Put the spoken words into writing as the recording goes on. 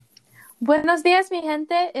Buenos días, mi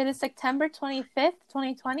gente. It is September 25th,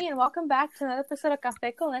 2020, and welcome back to another episode of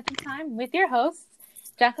Café con Leche Time with your hosts,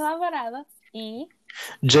 Jacky Jacob y...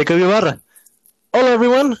 Jacob Ibarra. Hello,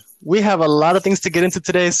 everyone. We have a lot of things to get into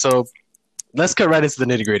today, so let's get right into the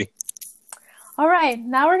nitty-gritty. All right,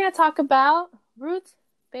 now we're going to talk about Ruth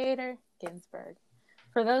Bader Ginsburg.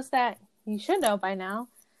 For those that you should know by now,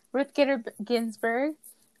 Ruth Bader Ginsburg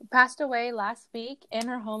passed away last week in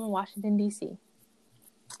her home in Washington, D.C.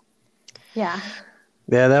 Yeah,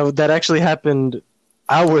 that actually happened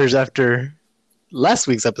hours after last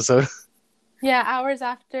week's episode. Yeah, hours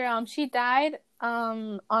after she died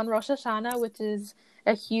on Rosh Hashanah, which is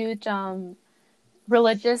a huge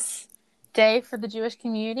religious day for the Jewish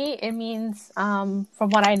community. It means, from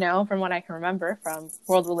what I know, from what I can remember from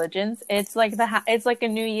world religions, it's like it's like a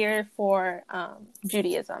new year for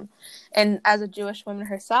Judaism. And as a Jewish woman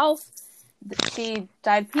herself, she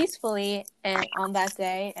died peacefully on that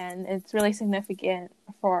day, and it's really significant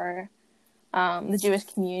for the Jewish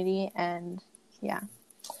community. And yeah.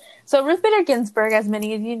 So Ruth Bader Ginsburg, as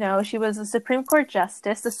many of you know, she was a Supreme Court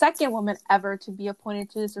Justice, the second woman ever to be appointed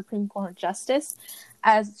to the Supreme Court Justice.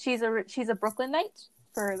 As she's a Brooklynite,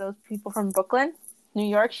 for those people from Brooklyn, New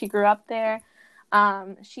York. She grew up there.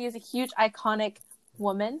 She is a huge iconic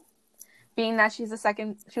woman, being that she was the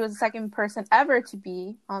second person ever to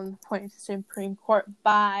be appointed to the Supreme Court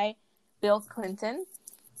by Bill Clinton.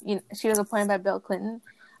 She was appointed by Bill Clinton.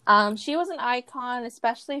 She was an icon,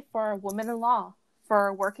 especially for women in law.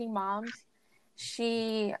 For working moms.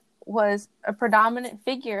 She was a predominant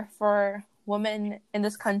figure for women in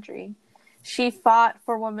this country. She fought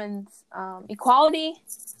for women's equality,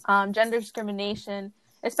 gender discrimination,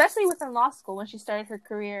 especially within law school when she started her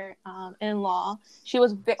career in law. She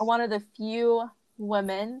was one of the few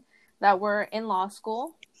women that were in law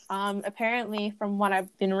school. Apparently, from what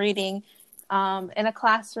I've been reading, in a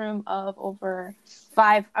classroom of over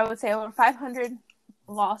 500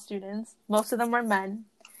 law students, most of them were men,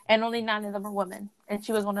 and only 9 of them were women, and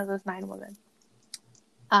she was one of those 9 women.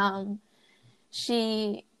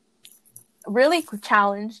 She really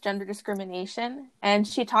challenged gender discrimination, and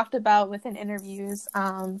she talked about within interviews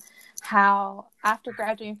how after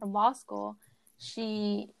graduating from law school,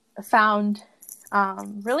 she found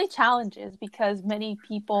really challenges because many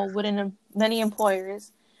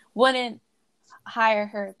employers wouldn't hire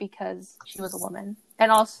her because she was a woman.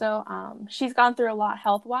 And also, she's gone through a lot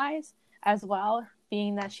health-wise as well,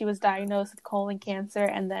 being that she was diagnosed with colon cancer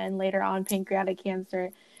and then later on pancreatic cancer.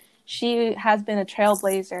 She has been a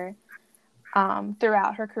trailblazer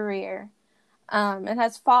throughout her career and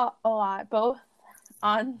has fought a lot, both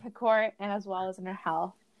on the court and as well as in her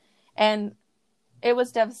health. And it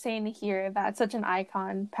was devastating to hear that such an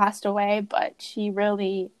icon passed away, but she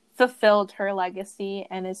really fulfilled her legacy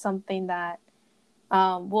and is something that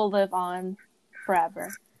will live on forever.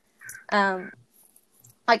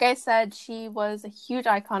 Like I said, she was a huge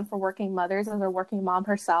icon for working mothers as a working mom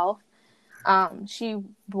herself. She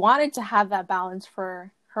wanted to have that balance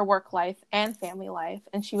for her work life and family life,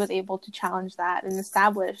 and she was able to challenge that and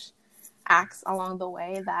establish acts along the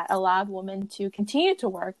way that allowed women to continue to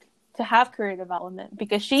work, to have career development,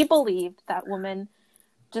 because she believed that women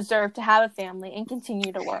deserved to have a family and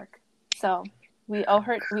continue to work. So we owe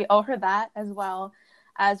her that, as well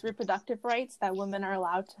as reproductive rights, that women are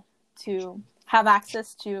allowed to have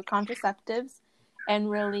access to contraceptives and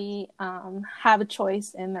really have a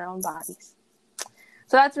choice in their own bodies.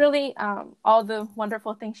 So that's really all the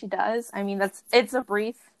wonderful things she does. I mean, it's a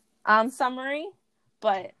brief summary,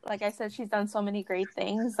 but like I said, she's done so many great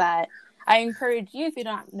things that I encourage you, if you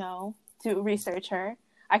don't know, to research her.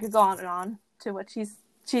 I could go on and on to what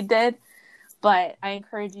she did, but I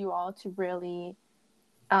encourage you all to really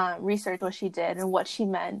research what she did and what she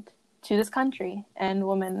meant to this country and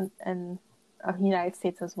women in the United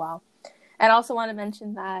States as well. And I also want to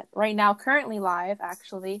mention that right now, currently live,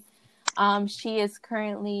 actually, she is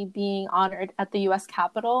currently being honored at the U.S.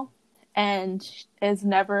 Capitol, and she's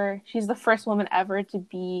the first woman ever to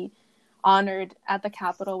be honored at the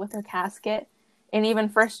Capitol with her casket, and even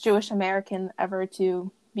first Jewish American ever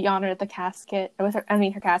to be honored at the casket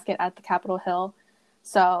her casket at the Capitol Hill.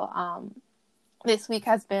 So this week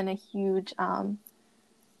has been a huge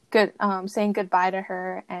good saying goodbye to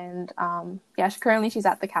her, and currently she's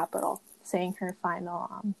at the Capitol saying her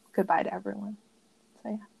final goodbye to everyone. So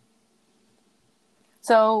yeah.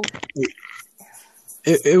 So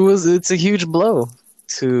it's a huge blow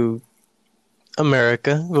to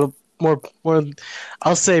America. Well, more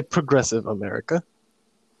I'll say progressive America.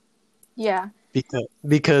 Yeah.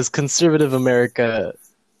 Because conservative America,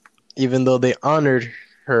 even though they honored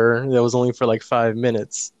her, that was only for like 5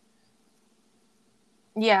 minutes.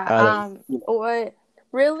 Yeah. I don't. What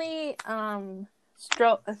really has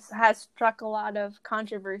struck a lot of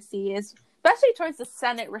controversy is especially towards the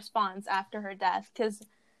Senate response after her death, because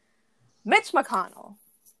Mitch McConnell,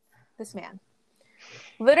 this man,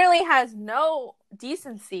 literally has no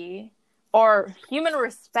decency or human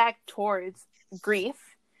respect towards grief.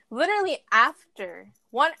 Literally after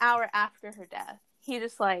 1 hour after her death, he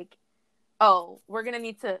just like, oh, we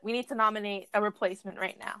need to nominate a replacement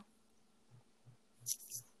right now.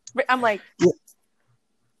 I'm like,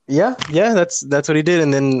 Yeah, that's what he did.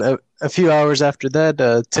 And then a few hours after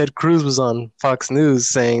that, Ted Cruz was on Fox News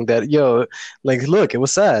saying that, yo, like, look, it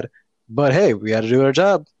was sad, but hey, we got to do our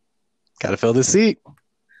job. Got to fill this seat.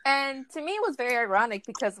 and to me it was very ironic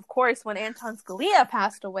because, of course, when Anton Scalia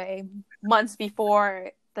passed away months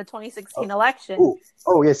before the 2016 election, Oh,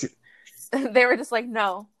 oh yes. they were just like,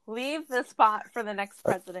 no, leave the spot for the next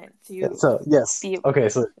president to So yes. be. Okay.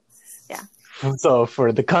 So Yeah. so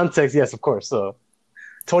for the context, yes, of course. So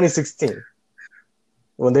 2016,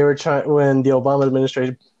 when they were when the Obama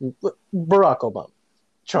administration, Barack Obama,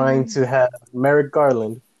 trying to have Merrick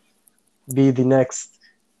Garland be the next,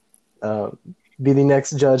 uh, be the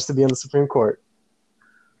next judge to be on the Supreme Court.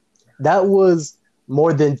 That was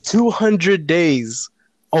more than 200 days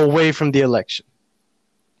away from the election.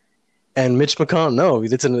 And Mitch McConnell, no,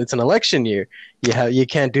 it's an election year. You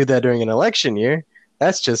can't do that during an election year.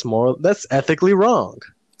 That's just moral. That's ethically wrong.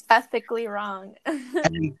 Ethically wrong.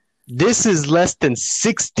 And this is less than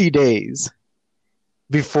 60 days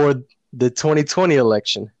before the 2020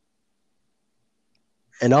 election.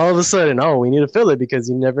 And all of a sudden, oh, we need to fill it because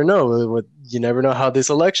you never know. You never know how this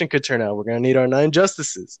election could turn out. We're going to need our 9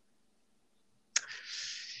 justices.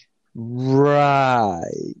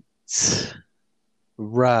 Right.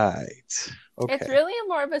 Right. Okay. It's really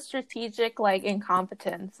more of a strategic, like,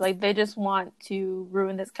 incompetence. Like, they just want to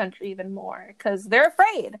ruin this country even more because they're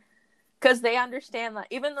afraid. Because they understand that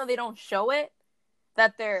even though they don't show it,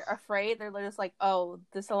 that they're afraid. They're just like, oh,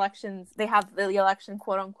 they have the election,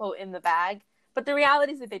 quote unquote, in the bag. But the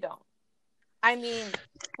reality is that they don't. I mean,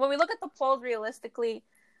 when we look at the polls realistically,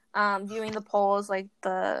 viewing the polls, like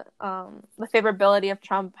the favorability of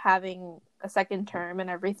Trump having a second term and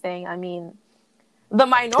everything, I mean, the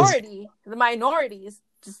minorities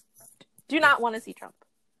just do not want to see Trump.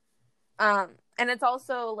 And it's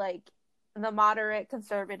also like the moderate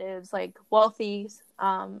conservatives, like wealthy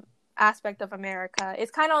aspect of America,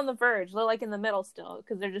 is kind of on the verge. They're like in the middle still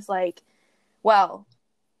because they're just like, well,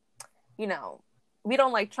 we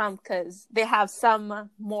don't like Trump because they have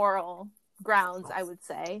some moral grounds, I would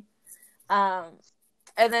say. And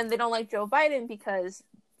then they don't like Joe Biden because,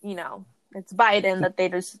 it's Biden that they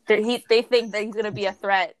think that he's going to be a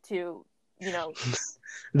threat to,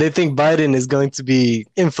 They think Biden is going to be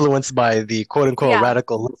influenced by the quote unquote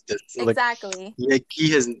radical leftists. Exactly. Like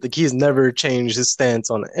he has never changed his stance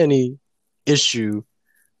on any issue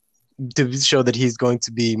to show that he's going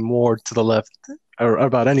to be more to the left or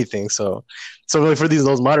about anything. So really for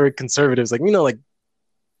those moderate conservatives, like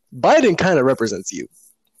Biden kind of represents you.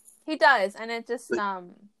 He does, and it just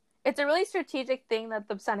it's a really strategic thing that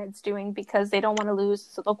the Senate's doing because they don't want to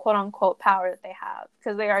lose the quote unquote power that they have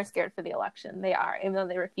because they are scared for the election. They are, even though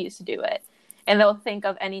they refuse to do it, and they'll think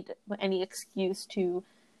of any excuse to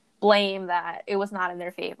blame that it was not in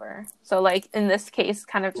their favor. So, like in this case,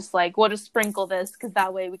 kind of just like, we'll just sprinkle this because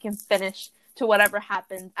that way we can finish to whatever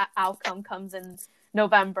happens. Outcome comes in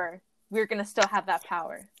November. We're gonna still have that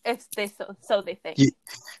power if they so they think.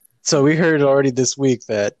 So we heard already this week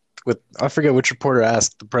that. I forget which reporter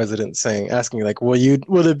asked the president, asking like,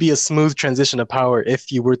 will it be a smooth transition of power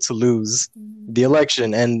if you were to lose the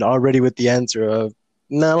election? And already with the answer of,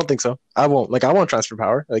 no, I don't think so. I won't transfer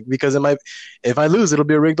power, because if I lose, it'll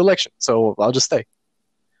be a rigged election. So I'll just stay.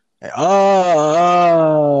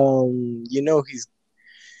 He's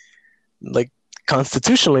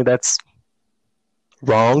constitutionally, that's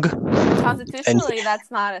wrong. Constitutionally,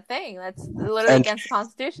 that's not a thing. That's literally against the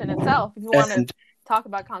Constitution itself. If you want to talk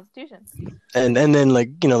about Constitution. And then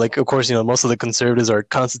of course, most of the conservatives are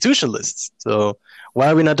constitutionalists. So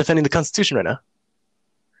why are we not defending the Constitution right now?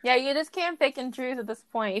 Yeah, you just can't pick and choose at this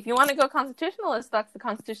point. If you want to go constitutionalist, that's the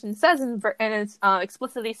Constitution says, and it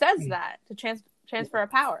explicitly says that to transfer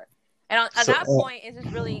of power. And at that point, it's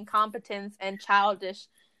just really incompetence and childish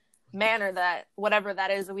manner that whatever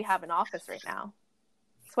that is that we have in office right now.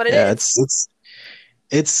 That's what it is.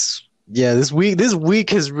 This week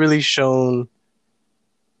has really shown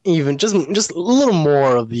even just a little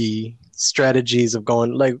more of the strategies of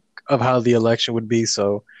of how the election would be.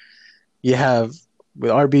 So you have with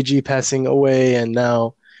RBG passing away, and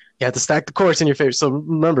now you have to stack the courts in your favor. So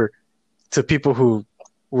remember, to people who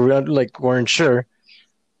weren't sure,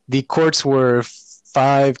 the courts were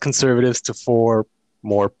 5 conservatives to 4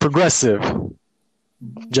 more progressive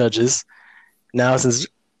judges. Now, since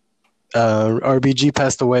RBG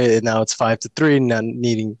passed away, and now it's 5-3, now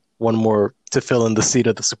needing one more to fill in the seat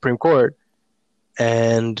of the Supreme Court.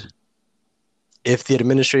 And if the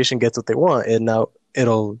administration gets what they want, and now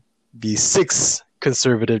it'll be 6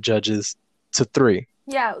 conservative judges to 3.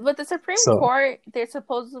 Yeah, but the Supreme Court, they're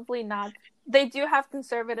supposedly not. They do have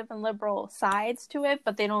conservative and liberal sides to it,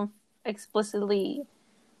 but they don't explicitly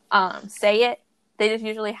say it. They just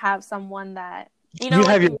usually have someone that you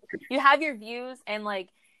have your views, and like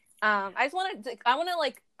I want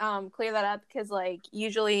to clear that up, because like we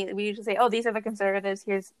usually say, oh, these are the conservatives,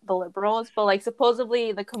 here's the liberals, but like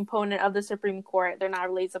supposedly the component of the Supreme Court, they're not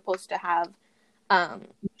really supposed to have.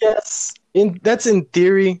 Yes, that's in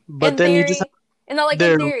theory, but then you just. In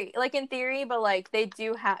theory, but like they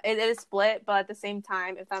do have it is split, but at the same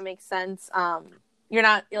time, if that makes sense, you're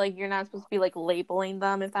not supposed to be like labeling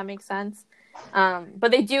them, if that makes sense.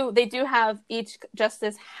 But they do have, each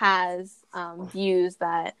justice has views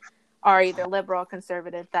that are either liberal or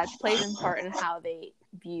conservative, that plays in part in how they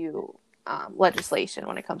view legislation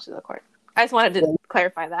when it comes to the court. I just wanted to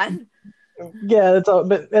clarify that. Yeah, that's all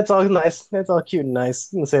nice. That's all cute and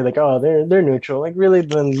nice. You can say like, oh, they're neutral. Like, really,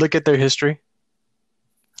 then look at their history.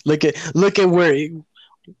 Look at where,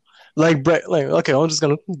 like Brett. Like, okay, I'm just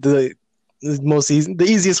gonna the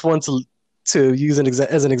easiest one to use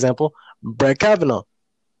as an example, Brett Kavanaugh,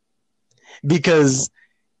 because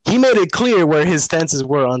he made it clear where his stances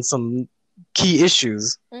were on some key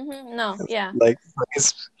issues. Mm-hmm. No, yeah, like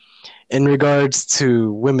in regards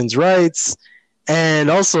to women's rights, and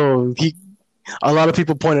also a lot of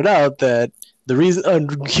people pointed out that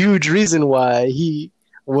a huge reason why he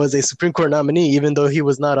was a Supreme Court nominee, even though he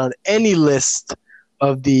was not on any list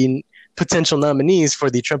of the potential nominees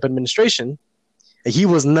for the Trump administration, he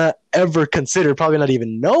was not ever considered, probably not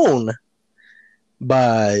even known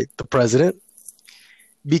by the president,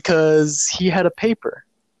 because he had a paper.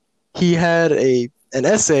 He had an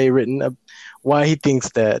essay written of why he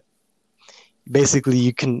thinks that basically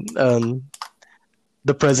you can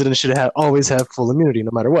the president should always have full immunity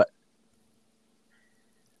no matter what.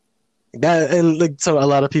 That, and like, so a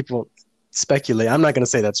lot of people speculate. I'm not going to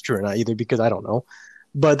say that's true or not either, because I don't know.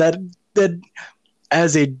 But that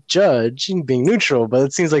as a judge, being neutral, but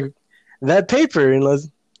it seems like that paper looks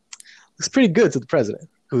pretty good to the president,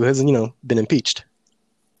 who has been impeached.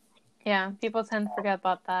 Yeah, people tend to forget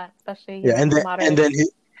about that, especially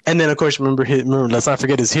and then of course remember let's not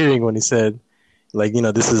forget his hearing when he said, like,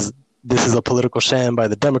 this is a political sham by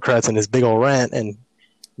the Democrats, and his big old rant, and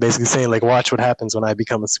basically saying like, watch what happens when I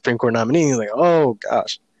become a Supreme Court nominee. Like, oh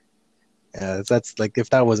gosh, yeah, that's like, if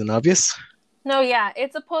that wasn't obvious. No, yeah,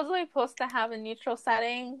 it's supposedly supposed to have a neutral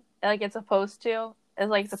setting, like it's supposed to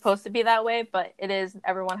be that way, but it is,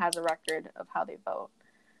 everyone has a record of how they vote.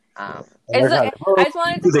 I just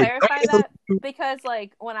wanted to clarify that, because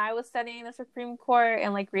like when I was studying the Supreme Court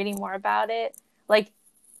and like reading more about it, like,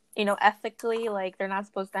 ethically, like they're not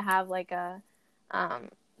supposed to have like a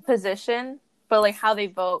position, but like how they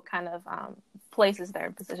vote kind of places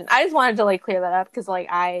their position. I just wanted to like clear that up, because like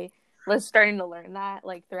I was starting to learn that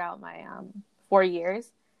like throughout my 4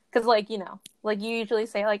 years, because like like you usually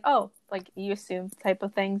say like, oh, like you assume type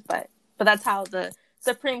of things, but that's how the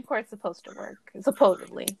Supreme Court's supposed to work,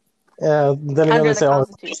 supposedly. Yeah, then under the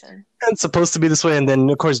Constitution. It's supposed to be this way, and then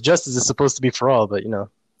of course justice is supposed to be for all, but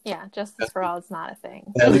yeah, justice for all is not a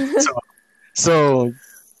thing. So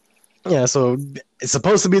it's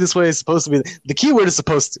supposed to be this way. It's supposed to be. The key word is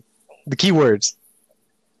supposed to. The key words,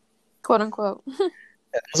 quote unquote.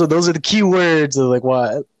 So those are the key words of like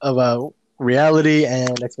what about reality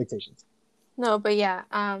and expectations. No, but yeah.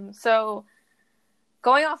 So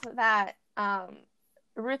going off of that,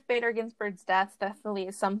 Ruth Bader Ginsburg's death definitely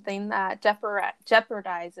is something that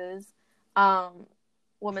jeopardizes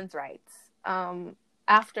women's rights.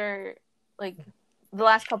 After like the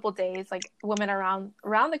last couple of days, like women around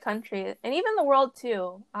the country and even the world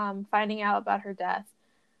too, finding out about her death,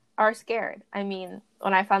 are scared. I mean,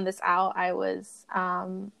 when I found this out, I was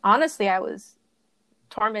honestly, I was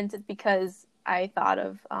tormented, because I thought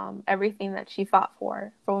of everything that she fought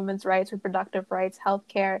for women's rights, reproductive rights,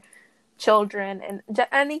 healthcare, children, and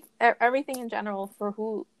everything in general, for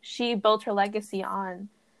who she built her legacy on.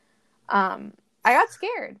 I got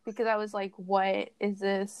scared, because I was like, what is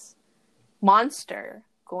this monster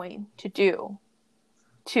going to do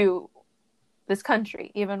to this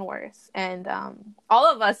country? Even worse. And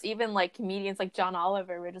all of us, even like comedians like John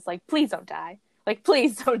Oliver, were just like, please don't die. Like,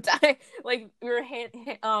 please don't die. Like, we were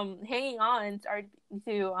hanging on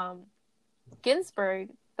to Ginsburg,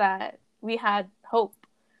 that we had hope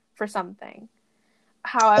for something. And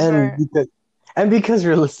However, because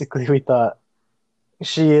realistically we thought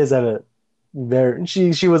she is at a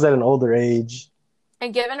she was at an older age.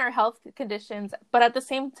 and given her health conditions, but at the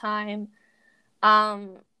same time,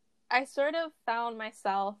 um, I sort of found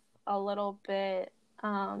myself a little bit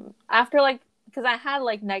after like because I had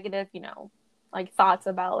like negative, like thoughts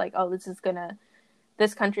about like, oh,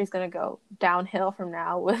 this country's gonna go downhill from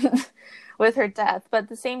now with with her death. But at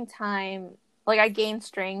the same time, like I gained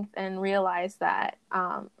strength and realized that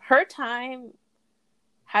her time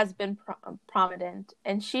has been prominent,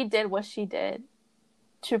 and she did what she did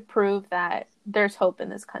to prove that there's hope in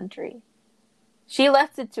this country. She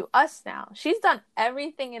left it to us now. She's done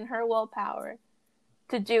everything in her willpower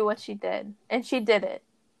to do what she did, and she did it.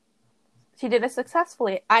 She did it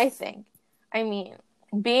successfully, I think. I mean,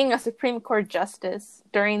 being a Supreme Court justice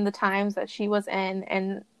during the times that she was in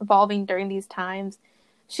and evolving during these times,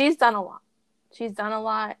 she's done a lot. She's done a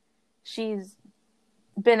lot. She's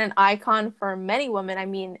been an icon for many women. I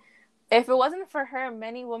mean, if it wasn't for her,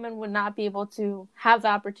 many women would not be able to have the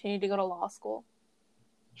opportunity to go to law school,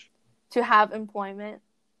 to have employment,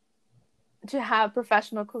 to have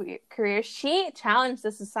professional careers. She challenged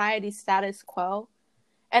the society's status quo.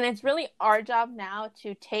 And it's really our job now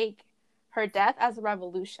to take her death as a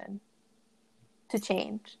revolution to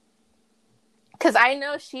change. Because I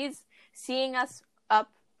know she's seeing us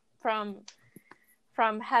up from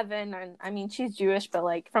heaven, and I mean she's Jewish, but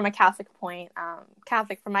like from a Catholic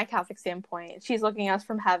from my Catholic standpoint, she's looking at us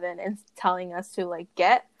from heaven and telling us to like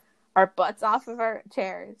get our butts off of our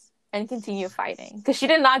chairs and continue fighting. Because she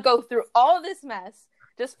did not go through all this mess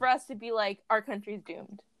just for us to be like, our country's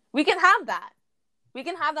doomed. We can have that. We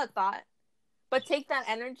can have that thought. But take that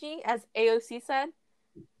energy, as AOC said,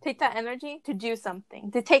 take that energy to do something,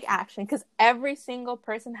 to take action, because every single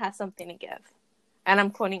person has something to give. And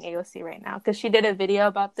I'm quoting AOC right now, because she did a video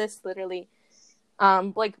about this literally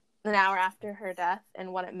like an hour after her death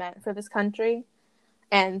and what it meant for this country.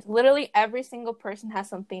 And literally every single person has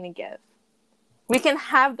something to give. We can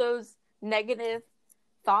have those negative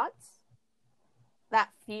thoughts,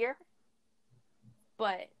 that fear,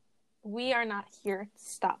 but we are not here to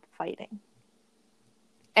stop fighting.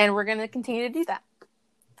 And we're going to continue to do that.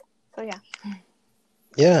 So, yeah.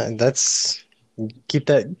 Yeah, keep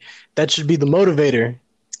that should be the motivator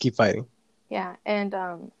to keep fighting. Yeah, and,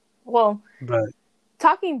 But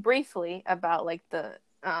talking briefly about, like, the,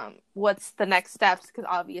 what's the next steps, because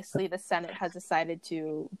obviously the Senate has decided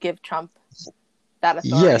to give Trump that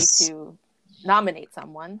authority to nominate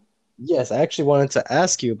someone. Yes, I actually wanted to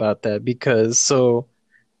ask you about that because so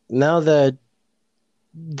now that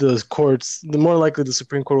the more likely the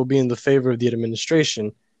Supreme Court will be in the favor of the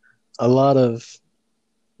administration, a lot of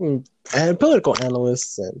and political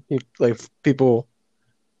analysts and people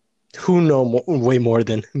who know way more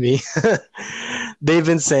than me, they've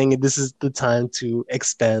been saying this is the time to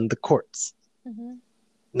expand the courts. Mm-hmm.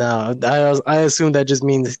 Now, I assume that just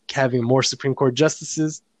means having more Supreme Court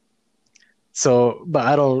justices. So,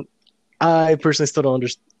 but I personally still don't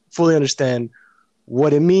fully understand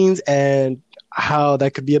what it means and how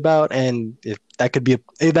that could be about, and if that could be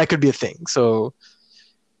a thing. So,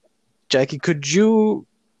 Jackie, could you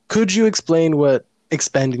explain what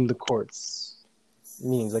expanding the courts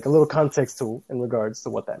means, like a little context in regards to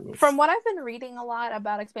what that means? From what I've been reading, a lot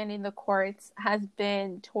about expanding the courts has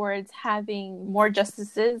been towards having more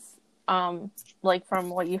justices, like from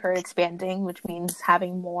what you heard, expanding, which means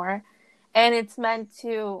having more, and it's meant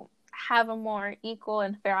to have a more equal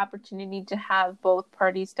and fair opportunity to have both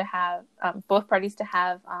parties to have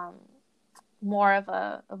more of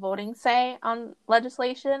a voting say on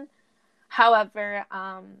legislation. However,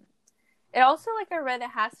 it also, like I read, it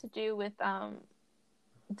has to do with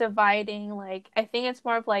dividing, like I think it's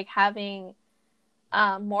more of like having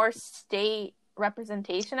more state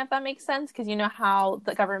representation, if that makes sense, because you know how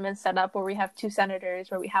the government's set up where we have 2 senators,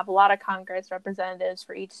 where we have a lot of Congress representatives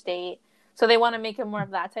for each state. So they want to make it more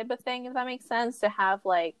of that type of thing, if that makes sense, to have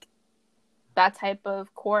like that type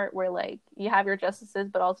of court where like you have your justices,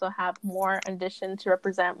 but also have more in addition to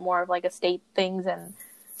represent more of like a state things and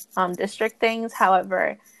district things.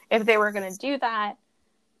 However, if they were going to do that,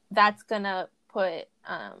 that's going to put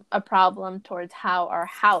a problem towards how our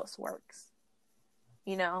House works,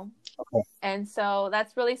 you know? Okay. And so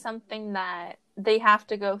that's really something that they have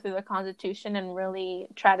to go through the Constitution and really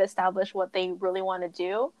try to establish what they really want to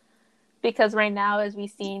do. Because right now, as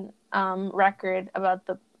we've seen record about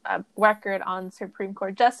the record on Supreme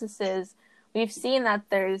Court justices, we've seen that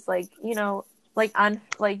there's like, you know, like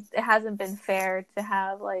it hasn't been fair to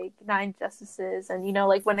have like 9 justices, and you know,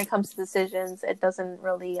 like when it comes to decisions, it doesn't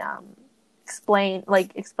really explain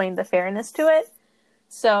the fairness to it.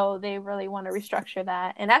 So they really want to restructure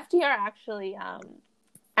that. And FDR actually, I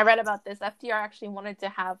read about this. FDR actually wanted to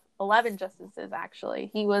have 11 justices,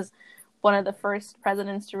 actually. He was one of the first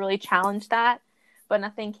presidents to really challenge that, but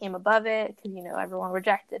nothing came above it because, everyone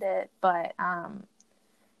rejected it. But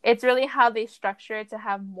it's really how they structure it to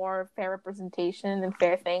have more fair representation and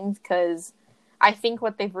fair things, because I think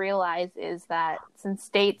what they've realized is that since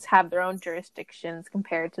states have their own jurisdictions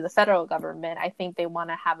compared to the federal government, I think they want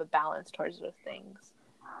to have a balance towards those things,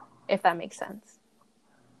 if that makes sense.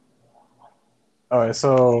 All right,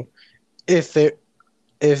 so if it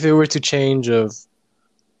were to change of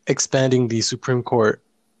expanding the Supreme Court,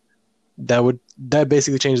 that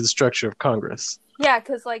basically change the structure of Congress. Yeah,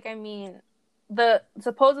 because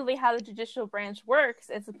supposedly how the judicial branch works,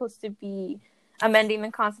 it's supposed to be amending the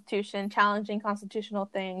Constitution, challenging constitutional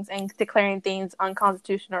things, and declaring things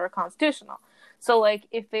unconstitutional or constitutional. So,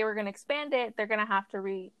 if they were going to expand it, they're going to have to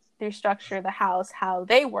restructure the House, how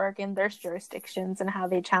they work in their jurisdictions and how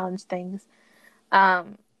they challenge things.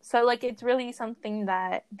 So, it's really something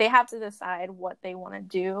that they have to decide what they want to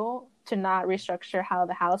do to not restructure how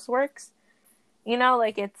the House works. It's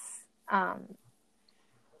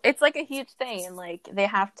like a huge thing, and they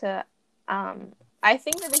have to. I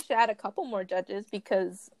think that they should add a couple more judges,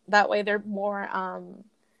 because that way there are more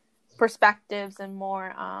perspectives and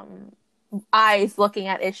more eyes looking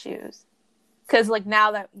at issues. Because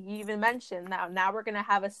now that you even mentioned, now we're gonna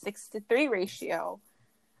have a 6-3 ratio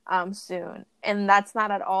soon, and that's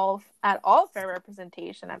not at all fair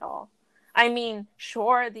representation at all. I mean,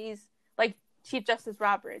 sure, these Chief Justice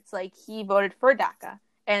Roberts, he voted for DACA,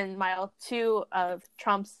 and two of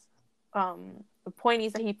Trump's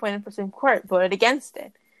appointees that he appointed for Supreme Court voted against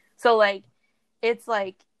it. So it's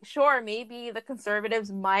sure, maybe the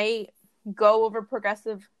conservatives might go over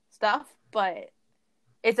progressive stuff, but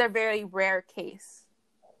it's a very rare case.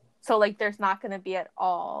 So there's not going to be at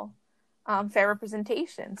all fair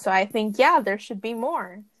representation. So I think, there should be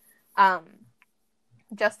more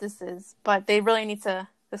justices, but they really need to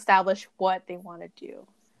establish what they want to do.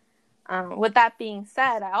 With that being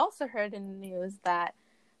said, I also heard in the news that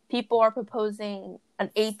people are proposing an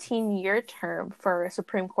 18-year term for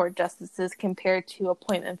Supreme Court justices compared to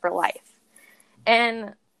appointment for life.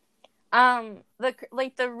 And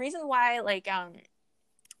the reason why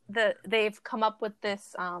they've come up with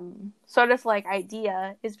this sort of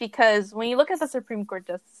idea is because when you look at the Supreme Court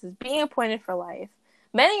justices being appointed for life,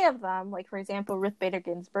 many of them, for example, Ruth Bader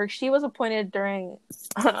Ginsburg, she was appointed during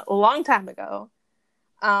a long time ago.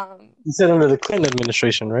 You said under the Clinton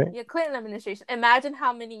administration, right? Yeah, Clinton administration. Imagine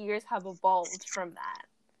how many years have evolved from that,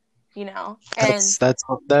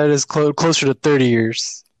 that is closer to 30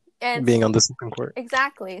 years being on the Supreme Court.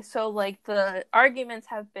 Exactly. So, the arguments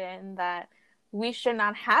have been that we should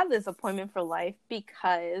not have this appointment for life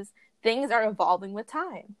because things are evolving with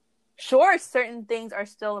time. Sure, certain things are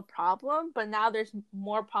still a problem, but now there's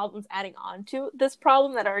more problems adding on to this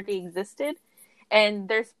problem that already existed. And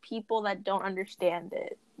there's people that don't understand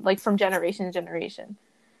it, from generation to generation.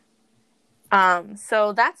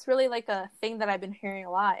 So that's really a thing that I've been hearing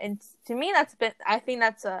a lot. And to me, I think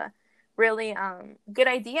that's a really good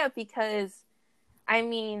idea, because,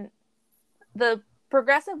 the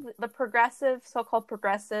so-called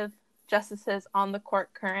progressive justices on the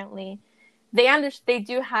court currently, they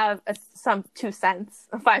do have some 2 cents,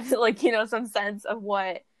 some sense of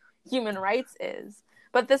what human rights is.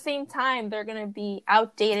 But at the same time, they're going to be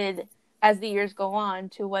outdated as the years go on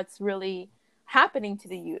to what's really happening to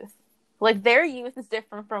the youth. Their youth is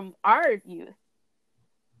different from our youth.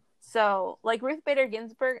 So, Ruth Bader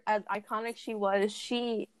Ginsburg, as iconic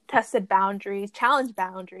she tested boundaries, challenged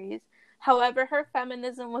boundaries. However, her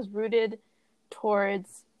feminism was rooted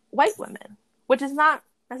towards white women, which is not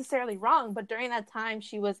necessarily wrong. But during that time,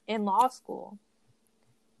 she was in law school.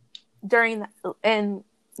 Starting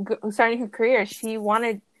her career, she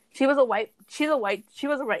was a white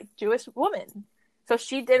Jewish woman. So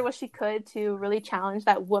she did what she could to really challenge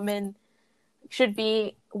that women should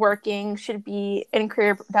be working, should be in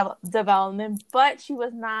career development, but she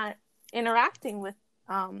was not interacting with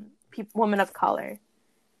women of color.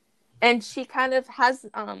 And she kind of has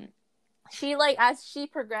as she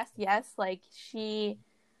progressed, yes, she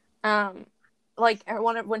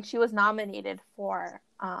when she was nominated for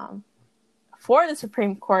the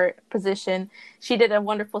Supreme Court position, she did a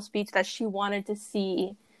wonderful speech that she wanted to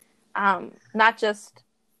see not just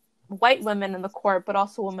white women in the court, but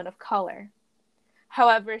also women of color.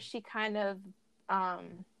 However, she kind of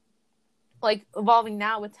evolving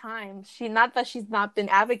now with time. She's not been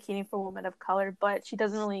advocating for women of color, but she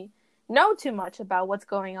doesn't really know too much about what's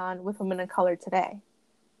going on with women of color today.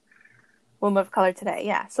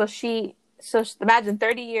 Yeah. So she so imagine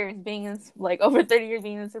 30 years being in, like over 30 years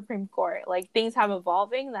being in the Supreme Court. Like things have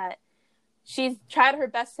evolving that she's tried her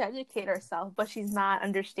best to educate herself, but she's not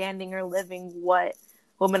understanding or living what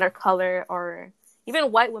women of color or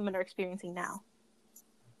even white women are experiencing now.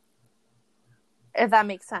 If that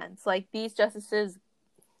makes sense. Like these justices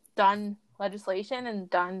done legislation and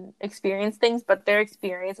done experience things, but their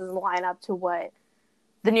experiences line up to what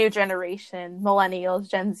the new generation, millennials,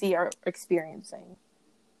 Gen Z are experiencing.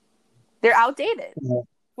 They're outdated, Yeah.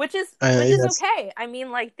 which is Yes. okay. I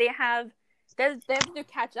mean, like they have to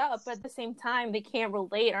catch up, but at the same time, they can't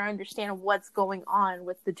relate or understand what's going on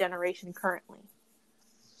with the generation currently.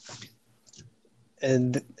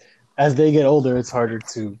 And as they get older, it's harder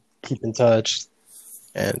to keep in touch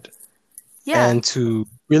and to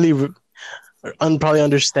really probably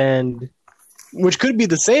understand, which could be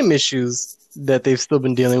the same issues that they've still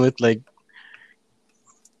been dealing with. Like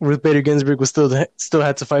Ruth Bader Ginsburg was still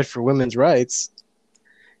had to fight for women's rights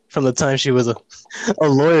from the time she was a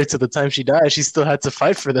lawyer to the time she died. She still had to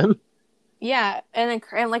fight for them. Yeah, and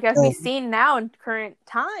like as we've seen now in current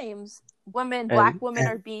times, black women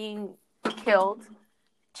are being killed,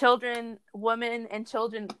 women and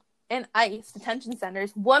children in ICE detention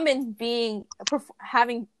centers, women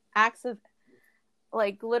having acts of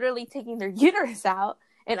like literally taking their uterus out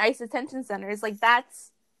in ICE detention centers. Like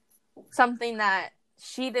that's something that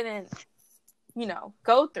she didn't,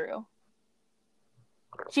 go through.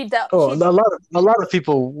 A lot of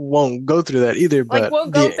people won't go through that either. But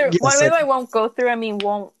won't go through. Won't go through. I mean,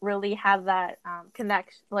 won't really have that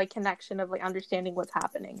connection of like understanding what's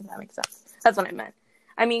happening. If that makes sense. That's what I meant.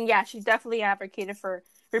 I mean, yeah, she definitely advocated for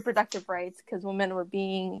reproductive rights because women were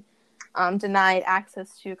being denied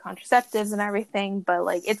access to contraceptives and everything. But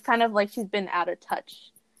like, it's kind of like she's been out of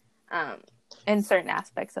touch in certain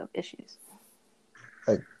aspects of issues.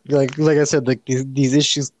 Like I said, like these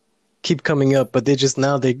issues keep coming up, but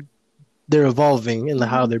they're evolving in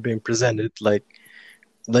how they're being presented. Like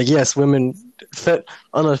yes, women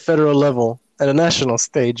on a federal level, at a national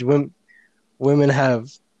stage, women have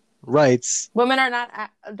rights. Women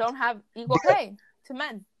don't have equal pay to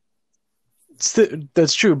men.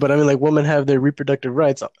 That's true, but I mean, like women have their reproductive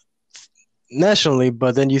rights nationally,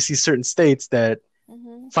 but then you see certain states that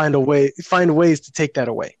find ways to take that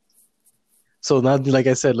away. So now, like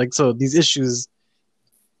I said, so these issues,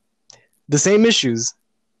 the same issues,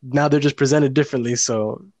 now they're just presented differently.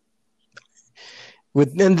 So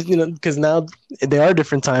because now there are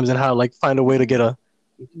different times and how find a way to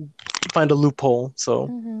find a loophole.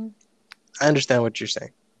 So I understand what you're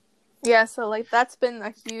saying. Yeah, so that's been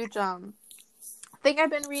a huge thing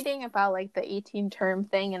I've been reading about the 18-term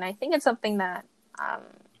thing, and I think it's something that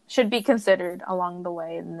should be considered along the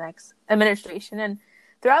way in the next administration and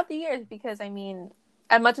throughout the years, because I mean,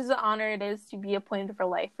 as much as an honor it is to be appointed for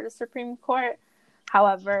life for the Supreme Court,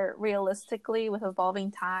 however, realistically, with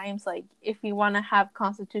evolving times, if you want to have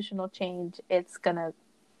constitutional change, it's gonna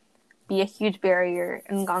be a huge barrier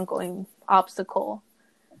and ongoing obstacle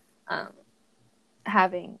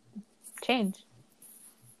having change.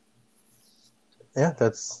 Yeah,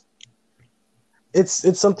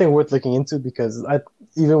 it's something worth looking into, because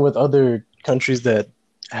even with other countries that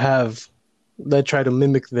try to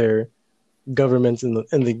mimic their governments in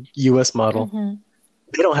the U.S. model,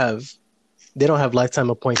 they don't have lifetime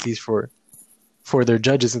appointees for their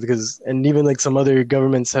judges, and even some other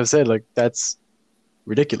governments have said that's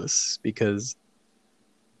ridiculous, because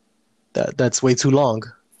that's way too long.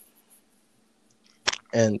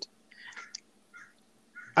 And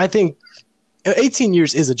I think 18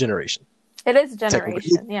 years is a generation. It is a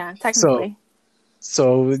generation, technically.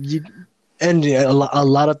 So a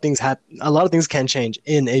lot of things happen. A lot of things can change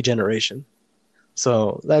in a generation.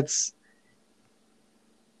 So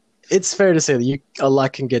it's fair to say that a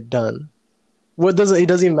lot can get done. It doesn't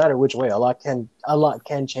even matter which way. A lot can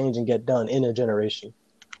change and get done in a generation.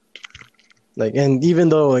 And even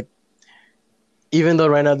though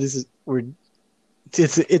right now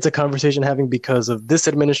it's a conversation having because of this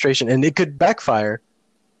administration, and it could backfire.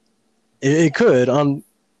 It could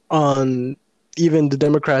on even the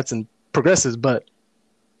Democrats and progressives, but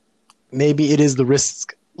maybe it is the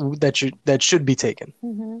risk that should be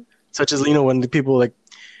taken. Such as when the people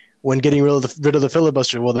when getting rid of the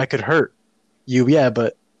filibuster, well, that could hurt you, yeah,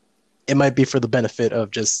 but it might be for the benefit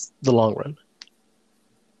of just the long run.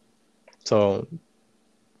 So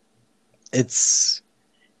it's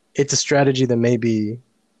a strategy that maybe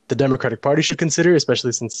the Democratic Party should consider,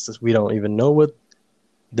 especially since we don't even know what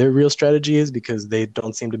their real strategy is, because they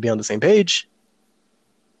don't seem to be on the same page.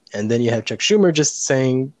 And then you have Chuck Schumer just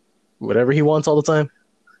saying whatever he wants all the time.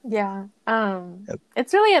 Yeah.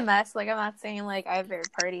 It's really a mess. Like, I'm not saying like either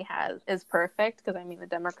party is perfect, because I mean the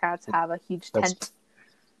Democrats have a huge That's tent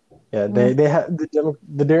yeah. They have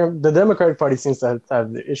the Democratic Party seems to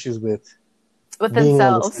have the issues with with being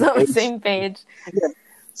on the themselves same on the page. same page. Yeah,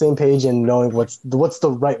 same page and knowing what's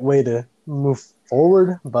the right way to move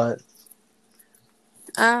forward. But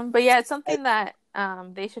But yeah, it's something that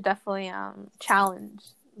they should definitely challenge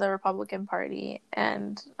the Republican Party,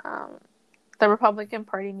 and the Republican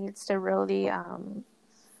Party needs to really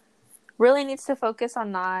needs to focus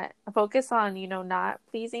on not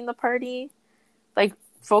pleasing the party, like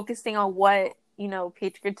focusing on what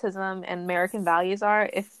patriotism and American values are,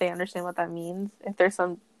 if they understand what that means, if there's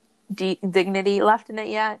some dignity left in it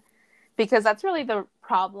yet, because that's really the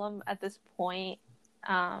problem at this point.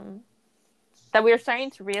 That we're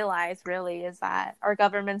starting to realize really is that our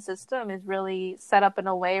government system is really set up in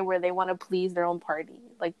a way where they want to please their own party.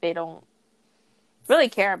 Like, they don't really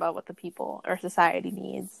care about what the people or society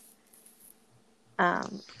needs.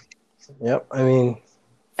 yep, I mean,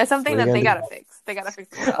 It's something what are you that they gonna do? gotta fix. They gotta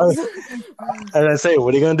fix the laws. As I say,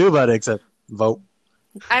 what are you gonna do about it except vote?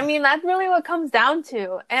 I mean, that's really what comes down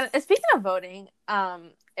to. And speaking of voting,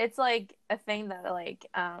 it's like a thing that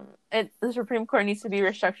the Supreme Court needs to be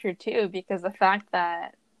restructured too, because the fact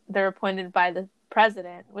that they're appointed by the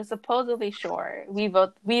president was supposedly sure we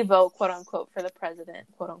vote quote unquote for the president,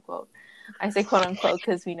 quote unquote. I say quote unquote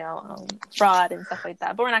because we know fraud and stuff like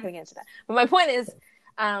that, but we're not going to get into that. But my point is,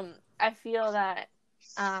 I feel that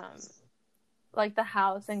like the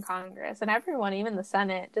House and Congress and everyone, even the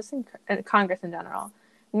Senate, just in Congress in general,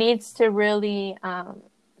 needs to really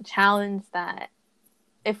challenge that.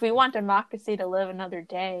 If we want democracy to live another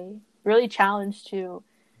day, really challenge to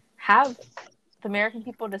have the American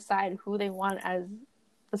people decide who they want as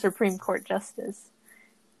the Supreme Court justice.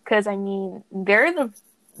 Because I mean, their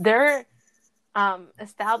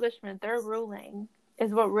establishment, their ruling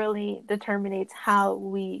is what really determines how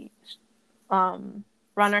we run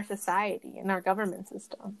our society and our government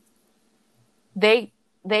system. They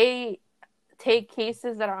take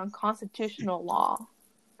cases that are unconstitutional law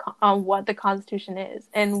on what the Constitution is,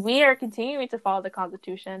 and we are continuing to follow the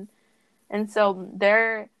Constitution, and so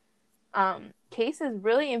their cases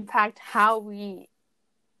really impact how we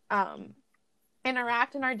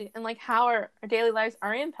interact in and like how our daily lives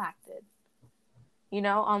are impacted,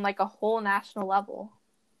 on like a whole national level.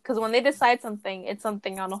 Because when they decide something, it's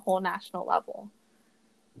something on a whole national level.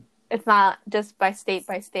 It's not just by state,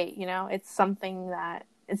 it's something that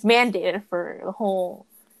it's mandated for the whole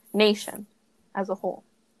nation as a whole.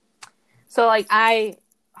 So, like, I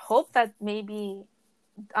hope that maybe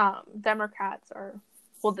Democrats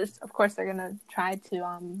this, of course, they're going to try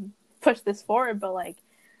to push this forward, but, like,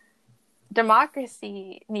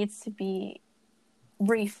 democracy needs to be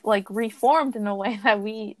reformed in a way that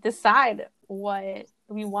we decide what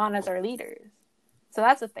we want as our leaders. So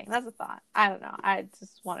that's a thing. That's a thought. I don't know. I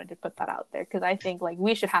just wanted to put that out there because I think, like,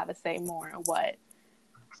 we should have a say more on what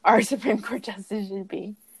our Supreme Court justices should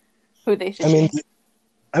be, who they should be.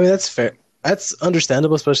 I mean, that's fair. That's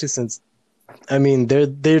understandable, especially since, I mean,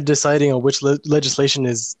 they're deciding on which legislation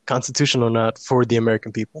is constitutional or not for the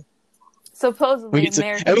American people. Supposedly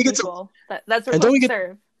American people. That's what supposed to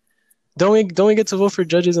serve. Don't we get to vote for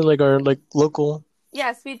judges in like our like local?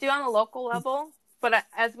 Yes, we do on the local level, but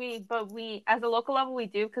as a local level we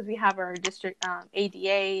do because we have our district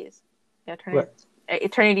ADAs,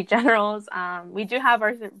 attorney generals. We do have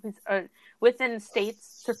our within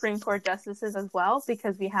states Supreme Court justices as well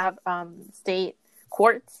because we have state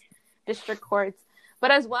courts, district courts. But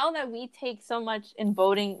as well that we take so much in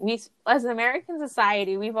voting, we as an American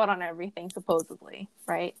society we vote on everything supposedly,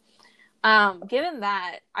 right? Given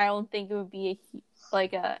that, I don't think it would be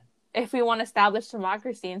if we want to establish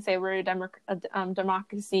democracy and say we're a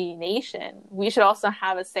democracy nation, we should also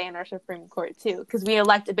have a say in our Supreme Court too, because we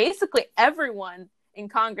elected basically everyone in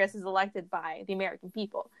Congress is elected by the American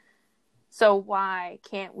people. So why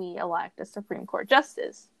can't we elect a Supreme Court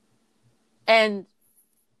justice? And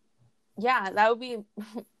yeah, that would be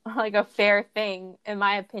like a fair thing in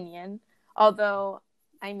my opinion. Although,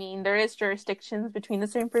 I mean, there is jurisdictions between the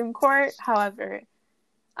Supreme Court. However,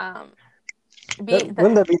 have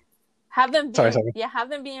them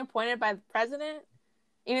being appointed by the president,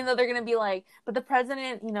 even though they're going to be like, but the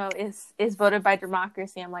president, is voted by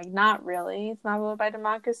democracy. I'm like, not really. It's not voted by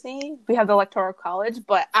democracy. We have the Electoral College,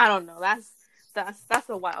 but I don't know. That's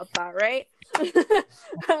a wild thought, right?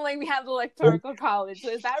 I'm like, we have the Electoral College.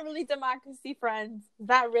 So is that really democracy, friends? Is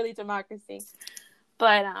that really democracy?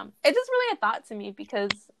 But it's just really a thought to me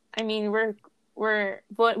because I mean we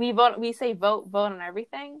say vote on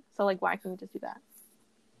everything. So like, why can't we just do that?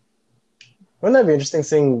 Wouldn't that be interesting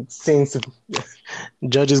seeing some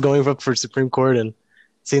judges going up for Supreme Court and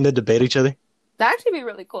seeing them debate each other? That'd actually be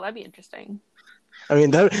really cool. That'd be interesting. I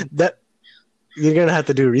mean, that you're gonna have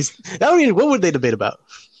to do research. I mean, what would they debate about?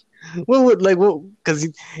 What would like what? Because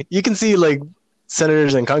you can see like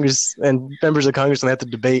senators and Congress and members of Congress when they have to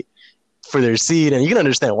debate for their seat, and you can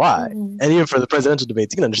understand why. Mm-hmm. And even for the presidential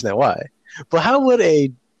debates, you can understand why. But how would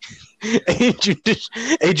a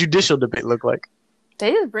judicial debate look like?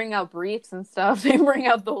 They just bring out briefs and stuff. They bring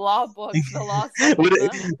out the law books, the law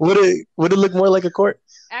would it look more like a court?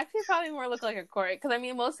 Actually, probably more look like a court because I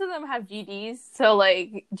mean most of them have GDs, so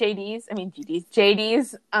like JDs.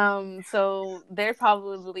 So they're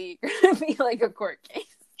probably gonna be like a court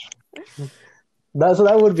case. So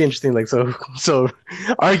that would be interesting. Like so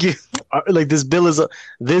argue like this bill is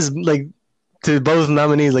this like to both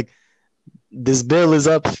nominees like this bill is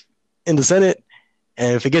up in the Senate,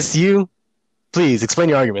 and if it gets to you, please explain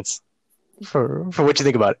your arguments for what you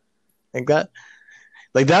think about it.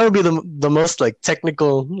 Like that would be the most like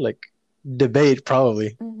technical like debate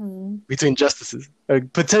probably between justices or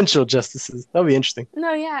potential justices. That would be interesting.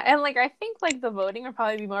 No, yeah, and like I think like the voting would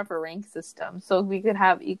probably be more of a rank system, so we could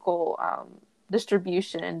have equal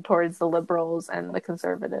distribution towards the liberals and the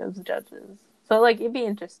conservatives judges. So like it'd be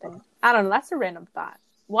interesting. I don't know. That's a random thought.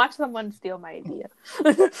 Watch someone steal my idea.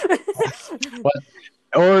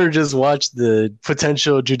 Or just watch the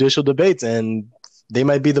potential judicial debates, and they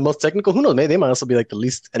might be the most technical. Who knows? Maybe they might also be like the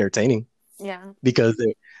least entertaining. Yeah. Because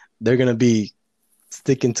they're gonna be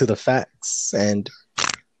sticking to the facts and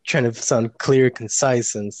trying to sound clear,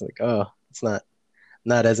 concise, and it's like, oh, it's not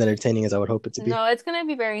as entertaining as I would hope it to be. No, it's gonna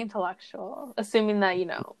be very intellectual, assuming that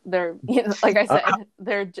they're like I said,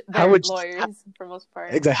 they're lawyers for most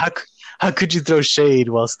part. Exactly. How could you throw shade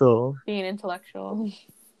while still being intellectual?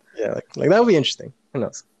 Yeah, like that would be interesting. Who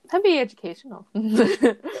knows? That'd be educational.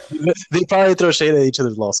 They probably throw shade at each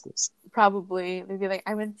other's law schools. Probably. They'd be like,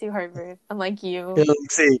 I went to Harvard. Unlike you.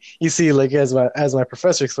 You see, like as my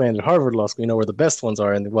professor explained at Harvard Law School, where the best ones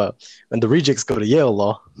are, and the rejects go to Yale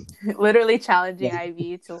Law. Literally challenging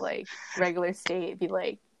Ivy to like regular state. Be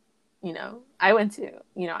like, I went to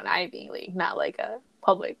an Ivy League, not like a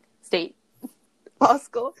public state law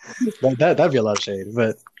school. That'd be a lot of shade,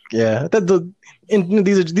 but yeah,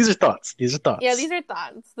 these are thoughts. These are thoughts. Yeah, these are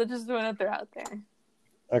thoughts. They're just want to throw out there.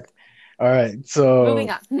 Okay. All right. So moving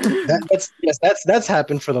on. that's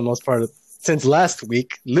happened for the most part since last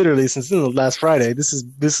week. Literally since last Friday. This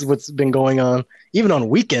is what's been going on, even on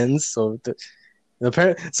weekends. So just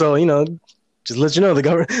let you know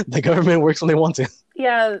the government works when they want to.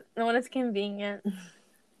 Yeah, when it's convenient.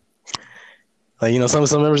 Like some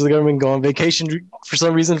members of the government go on vacation for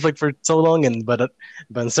some reason, like for so long, but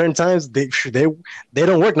in certain times they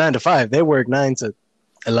don't work 9 to 5. They work 9 to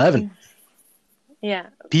 11. Yeah.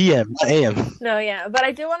 PM, not AM. No, yeah, but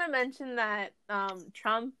I do want to mention that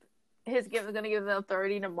Trump is going to give the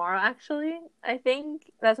authority tomorrow. Actually, I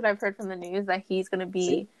think that's what I've heard from the news, that he's going to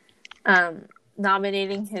be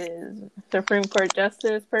nominating his Supreme Court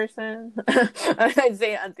justice person. I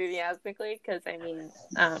say it enthusiastically because I mean,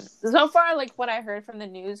 so far, like what I heard from the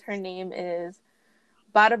news, her name is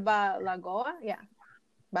Barba Lagoa. Yeah,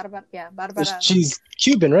 Barba. She's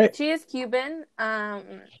Cuban, right? She is Cuban.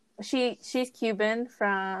 She's Cuban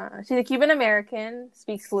she's a Cuban American,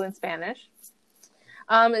 speaks fluent Spanish.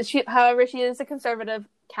 However, she is a conservative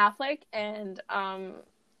Catholic, and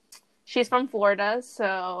she's from Florida.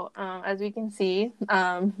 So as we can see,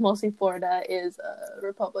 mostly Florida is a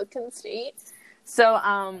Republican state.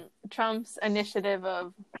 So Trump's initiative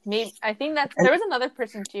of I think that there was another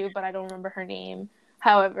person too, but I don't remember her name.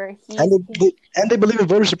 However, they believe in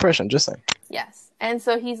voter suppression. Just saying. Yes, and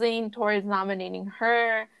so he's leaning towards nominating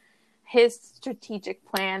her. His strategic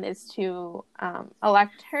plan is to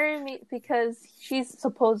elect her because she's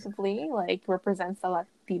supposedly represents the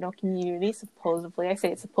Latino community. Supposedly, I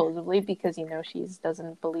say it supposedly because she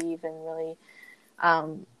doesn't believe in really,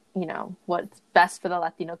 what's best for the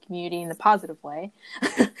Latino community in a positive way.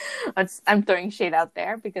 I'm throwing shade out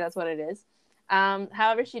there because that's what it is.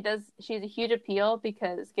 However, she's a huge appeal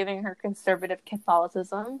because giving her conservative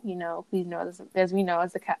Catholicism,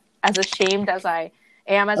 as ashamed as I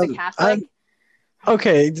am as a Catholic.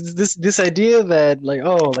 Okay, this idea that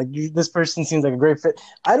this person seems like a great fit.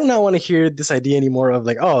 I do not want to hear this idea anymore of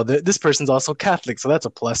this person's also Catholic, so that's a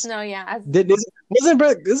plus. No, yeah. Isn't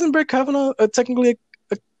Brett Kavanaugh technically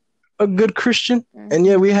a good Christian? Mm-hmm. And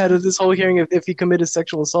yeah, we had this whole hearing if he committed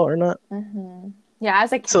sexual assault or not. Mm-hmm. Yeah,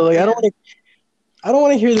 as a Catholic. So I don't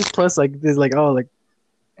want to hear this plus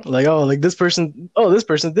Like, oh, like this person,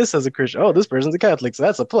 this as a Christian. Oh, this person's a Catholic, so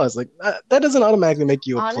that's a plus. Like that doesn't automatically make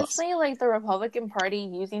you a plus. Honestly, like the Republican Party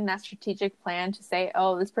using that strategic plan to say,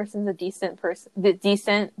 "Oh, this person's a decent person,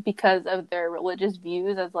 decent because of their religious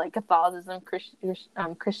views, as like Catholicism,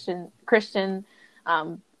 Christian,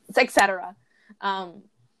 um, etc." Um,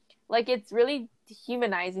 like it's really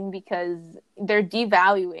dehumanizing because they're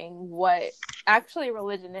devaluing what actually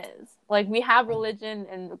religion is. Like we have religion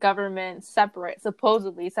and government separate,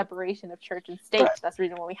 supposedly separation of church and state. Right. That's the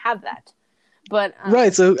reason why we have that. But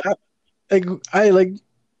Right. So I like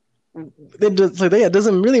it does, like yeah, it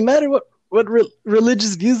doesn't really matter what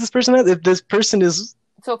religious views this person has if this person is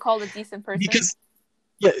so-called a decent person. because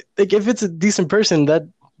yeah, like if it's a decent person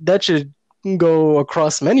that should go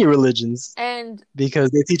across many religions And because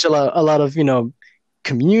they teach a lot of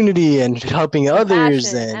community and helping others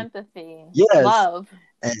compassion, and empathy, yes love,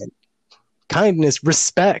 and kindness,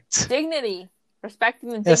 respect. dignity, respecting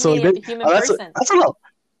the Yeah, so dignity of the human person.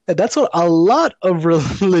 that's what a lot of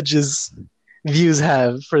religious views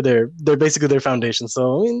have for their basically their foundation.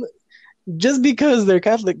 So I mean, just because they're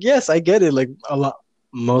Catholic, yes, I get it. Like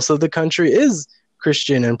most of the country is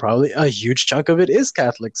Christian, and probably a huge chunk of it is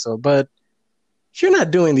Catholic. So, but if you're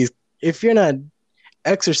not doing these, if you're not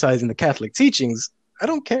exercising the Catholic teachings, I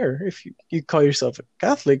don't care if you call yourself a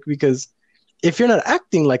Catholic because if you're not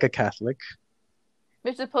acting like a Catholic,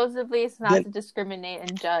 Which supposedly is not then to discriminate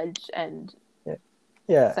and judge and yeah,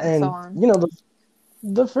 yeah. so And on.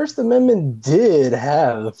 the First Amendment did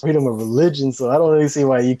have the freedom of religion, so I don't really see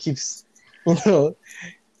why you keep, you know,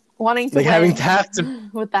 Wanting to like having win to have to,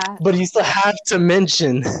 with that. but you still have to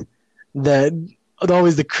mention that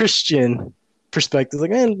always the Christian perspective.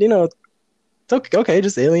 Like, man, it's okay, okay,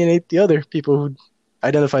 just alienate the other people who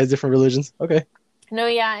identify as different religions. Okay, No,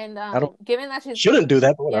 yeah, and I don't given that she's shouldn't do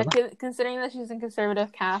that, but yeah, whatever. considering that she's a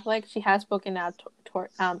conservative Catholic, she has spoken out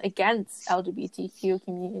against LGBTQ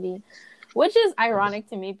community, which is ironic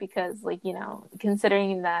to me because, like,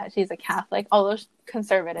 considering that she's a Catholic, although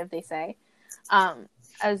conservative, they say,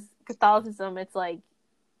 as Catholicism, it's like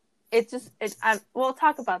we'll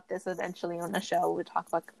talk about this eventually on the show. We'll talk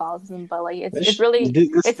about Catholicism, but like it's really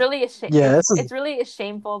Yeah, this is it's really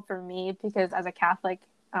shameful for me because as a Catholic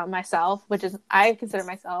myself, which is I consider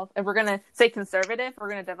myself, if we're gonna say conservative, we're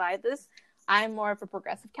gonna divide this. I'm more of a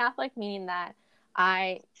progressive Catholic, meaning that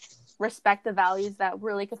I respect the values that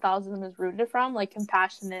really Catholicism is rooted from, like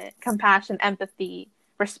compassion, empathy,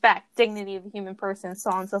 respect, dignity of the human person,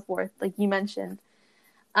 so on and so forth, like you mentioned.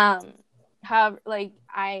 However,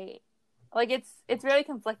 it's really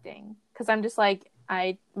conflicting because I'm just like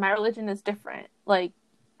my religion is different. Like,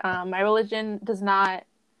 my religion does not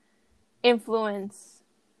influence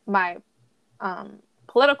my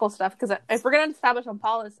political stuff because if we're going to establish on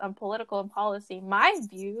political and policy, my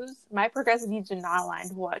progressive views do not align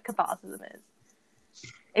to what Catholicism is.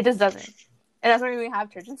 It just doesn't, and that's why we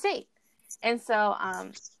have church and state. And so,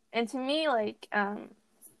 and to me, like,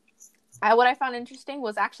 what I found interesting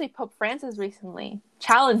was actually Pope Francis recently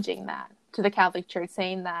challenging that to the Catholic Church,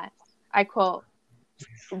 saying that, I quote,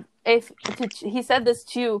 he said this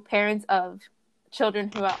to parents of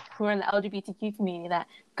children who are in the LGBTQ community, that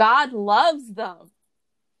God loves them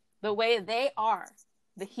the way they are,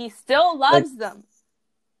 that he still like loves them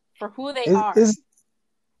for who they is are.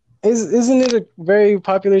 isn't it a very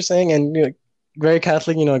popular saying and very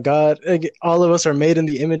Catholic? God, like, all of us are made in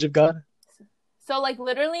the image of God. So, like,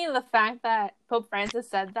 literally the fact that Pope Francis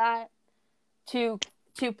said that to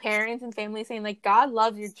parents and families, saying, like, God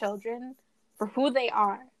loves your children for who they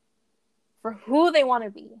are, for who they want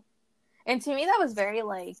to be. And to me, that was very,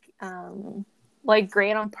 like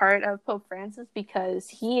great on part of Pope Francis because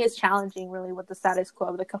he is challenging really what the status quo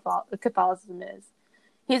of the Catholicism is.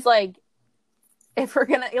 He's like, if we're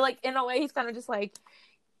going to, like, in a way, he's kind of just like,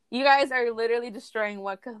 you guys are literally destroying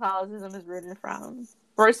what Catholicism is rooted from.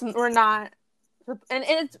 We're not. And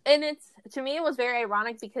it's to me, it was very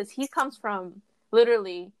ironic because he comes from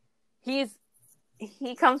literally the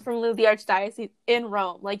Archdiocese in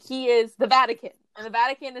Rome. Like, he is the Vatican, and the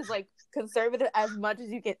Vatican is like conservative as much as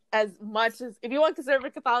you get, as much as if you want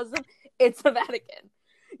conservative Catholicism, it's the Vatican,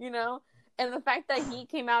 and the fact that he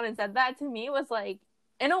came out and said that, to me, was like,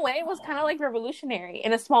 in a way, it was kind of like revolutionary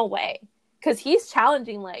in a small way, because he's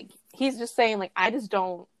challenging, like, he's just saying, like,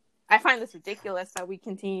 I find this ridiculous that we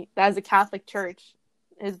continue, as a Catholic Church,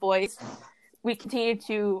 his voice, we continue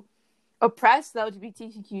to oppress the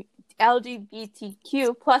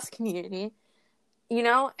LGBTQ plus community,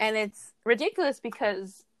 and it's ridiculous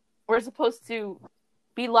because we're supposed to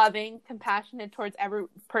be loving, compassionate towards every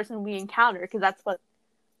person we encounter, because that's what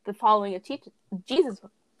the following of Jesus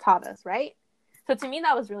taught us, right? So to me,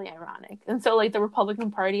 that was really ironic. And so, like, the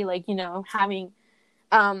Republican Party, like, you know, having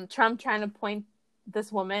Trump trying to point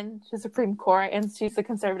this woman to Supreme Court, and she's a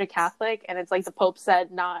conservative Catholic, and it's like the Pope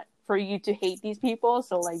said not for you to hate these people.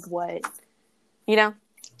 So, like, what, you know?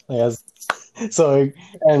 Yes. So,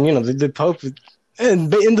 and you know, the Pope,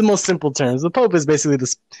 and in the most simple terms, the Pope is basically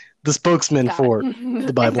the spokesman God. for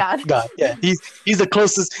the Bible. God. Yeah, he's the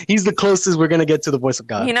closest. He's the closest we're gonna get to the voice of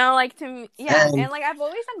God. You know, like, to me, yeah, And like, I've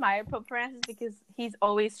always admired Pope Francis because he's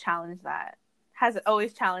always challenged that, has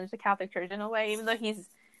always challenged the Catholic Church in a way, even though he's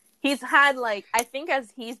had, like, I think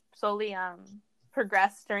as he's slowly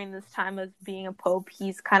progressed during this time of being a pope,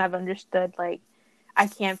 he's kind of understood, like, I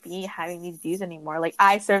can't be having these views anymore. Like,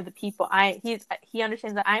 I serve the people. He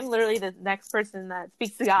understands that I'm literally the next person that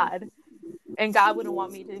speaks to God, and God wouldn't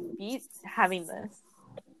want me to be having this,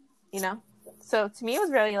 you know? So to me, it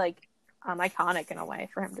was really, like, iconic in a way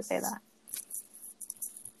for him to say that.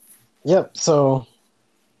 yep. So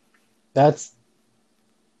that's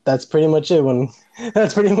pretty much it.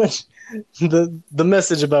 That's pretty much the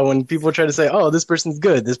message about when people try to say, "Oh, this person's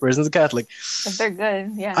good. This person's a Catholic." If they're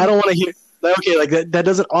good, yeah. I don't want to hear like, okay, like that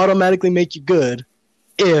doesn't automatically make you good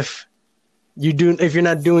if you're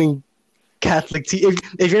not doing Catholic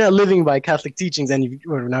if you're not living by Catholic teachings, and if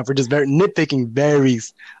we're just very nitpicking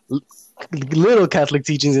varies little Catholic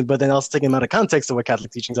teachings, but then also taking them out of context of what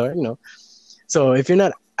Catholic teachings are, you know. So if you're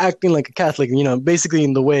not acting like a Catholic, you know, basically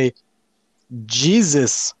in the way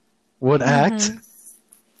Jesus would act,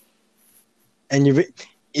 and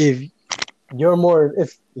if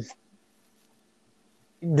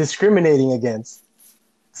discriminating against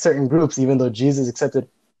certain groups, even though Jesus accepted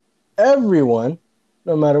everyone,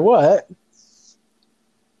 no matter what,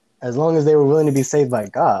 as long as they were willing to be saved by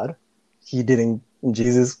God,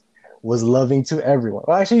 Jesus was loving to everyone.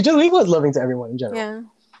 Well, actually, he was loving to everyone in general. Yeah.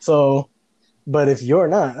 So, but if you're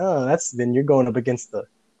not, then you're going up against the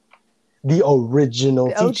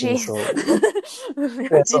original teaching. So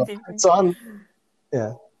I'm,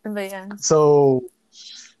 yeah. But yeah. So,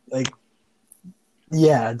 like,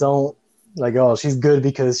 yeah, don't like, oh, she's good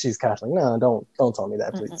because she's Catholic. No, don't tell me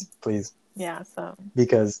that, please. Yeah. So.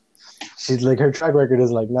 Because she's like, her track record is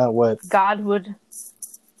like not what God would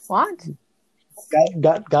want.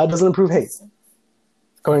 God doesn't approve hate.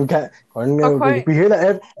 We hear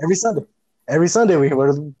that every Sunday. Every Sunday we hear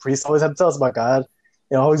what the priests always have to tell us about God.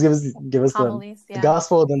 You know, always give us homilies, the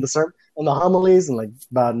gospel, then the sermon and the homilies, and like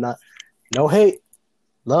about no hate,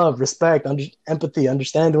 love, respect, empathy,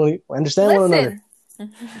 understand one another.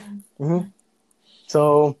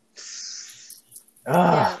 So,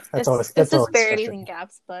 that's always disparities and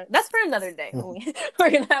gaps, but that's for another day.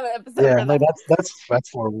 We're gonna have an episode. Yeah, like that's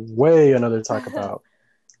for way another talk about.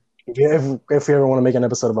 If we ever want to make an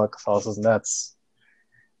episode about Catholicism, that's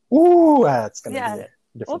gonna be it.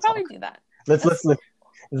 We'll probably do that. Let's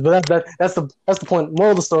but that's the point.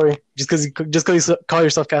 Moral of the story: just because you call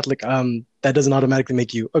yourself Catholic, that doesn't automatically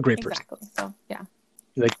make you a great person. Exactly. So yeah.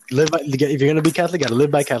 Like if you're gonna be Catholic, you gotta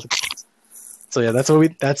live by Catholic. So yeah,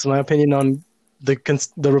 that's my opinion on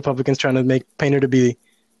the Republicans trying to paint her to be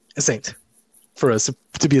a saint for us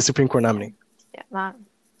to be a Supreme Court nominee. Yeah,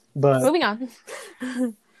 but moving on.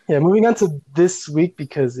 Yeah, moving on to this week,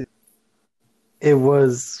 because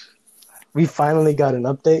we finally got an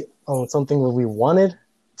update on something that we wanted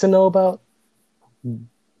to know about.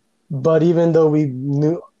 But even though we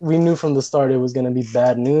knew from the start it was going to be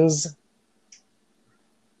bad news,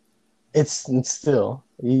 it's still,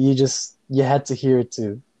 you had to hear it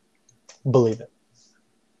to believe it.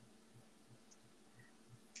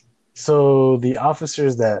 So the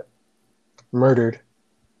officers that murdered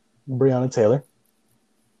Breonna Taylor,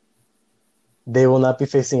 they will not be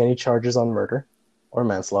facing any charges on murder or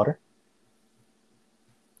manslaughter.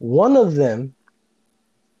 One of them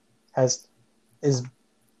has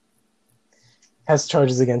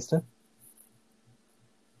charges against him.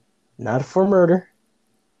 Not for murder,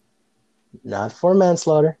 not for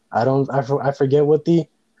manslaughter. I forget what the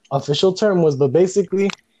official term was, but basically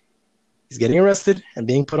he's getting arrested and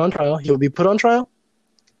being put on trial. He will be put on trial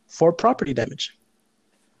for property damage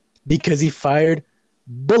because he fired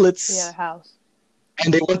bullets. House.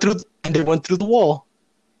 And they went through the wall,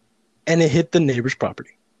 and it hit the neighbor's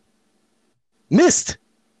property. Missed,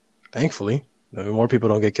 thankfully. More people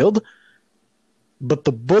don't get killed. But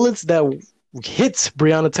the bullets that hit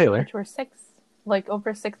Breonna Taylor, which were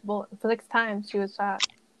over 6 times she was shot,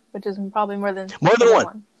 which is probably more than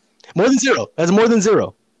one. More than zero. That's more than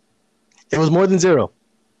zero. It was more than zero.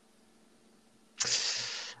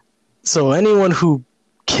 So anyone who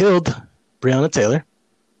killed Breonna Taylor,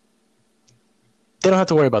 they don't have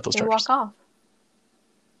to worry about those charges. Walk off.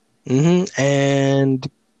 And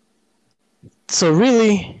So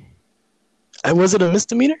really, was it a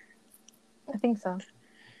misdemeanor? I think so.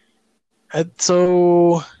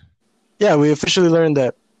 So yeah, we officially learned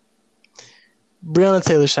that Breonna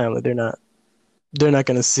Taylor's family, they're not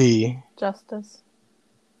going to see Justice.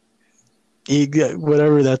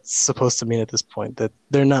 whatever that's supposed to mean at this point. That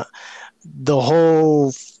they're not the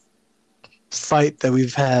whole fight that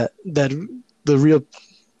we've had, that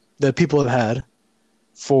people have had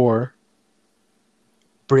for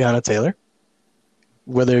Breonna Taylor,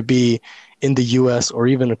 whether it be in the U.S. or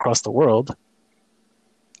even across the world,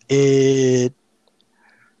 it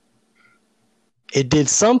did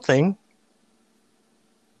something,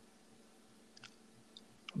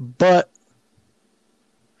 but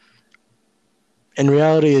in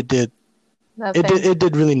reality, it did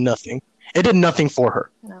really nothing. It did nothing for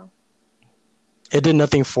her. No. It did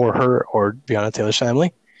nothing for her or Breonna Taylor's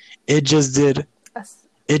family. It just did.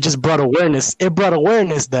 It just brought awareness. It brought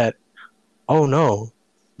awareness that, oh no,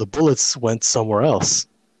 the bullets went somewhere else.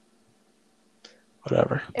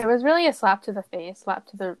 Whatever. It was really a slap to the face, slap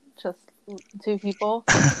to the just two people.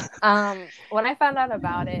 When I found out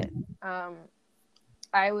about it,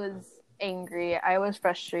 I was angry. I was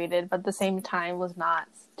frustrated, but at the same time was not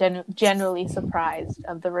genuinely surprised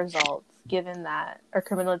of the results, given that our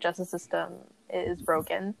criminal justice system is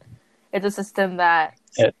broken. It's a system that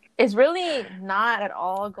is really not at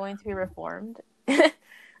all going to be reformed.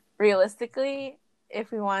 Realistically,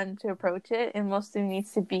 if we want to approach it, it mostly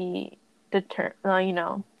needs to be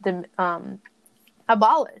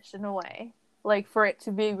abolished in a way, like for it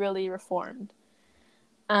to be really reformed.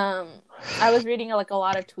 I was reading like a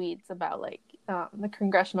lot of tweets about like the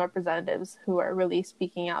congressional representatives who are really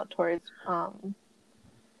speaking out towards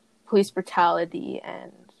police brutality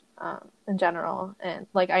and in general, and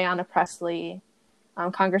like Congresswoman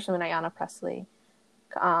Ayanna Pressley,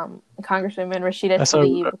 Congresswoman Rashida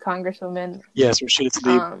Tlaib, Congresswoman Rashida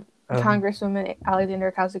Tlaib, Congresswoman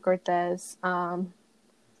Alexandria Ocasio-Cortez, Ilhan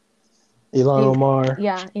Omar,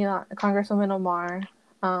 Congresswoman Omar,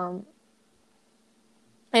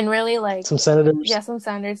 and really like some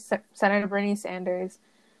senators, Senator Bernie Sanders,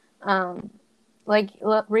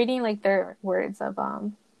 reading like their words of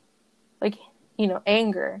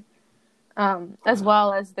anger, as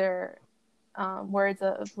well as their words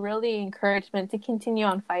of really encouragement to continue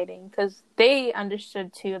on fighting, because they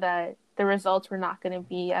understood too that the results were not going to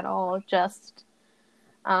be at all just,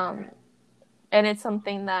 and it's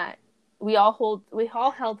something that we all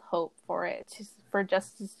held hope for for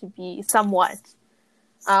justice to be somewhat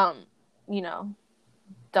done.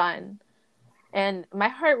 And my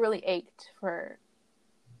heart really ached for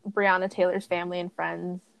Breonna Taylor's family and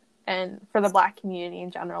friends, and for the Black community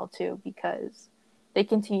in general too, because they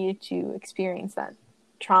continue to experience that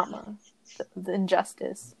trauma, the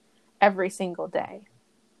injustice every single day.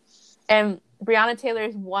 And Breonna Taylor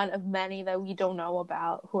is one of many that we don't know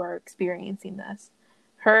about who are experiencing this.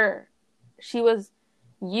 She was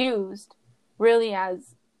used really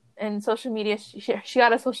as, in social media, she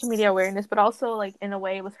got a social media awareness, but also like in a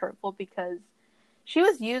way it was hurtful because she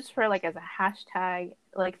was used for like as a hashtag,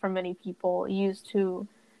 like for many people, used to,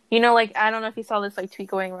 like, I don't know if you saw this like tweet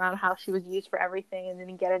going around how she was used for everything and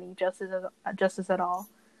didn't get any justice at all.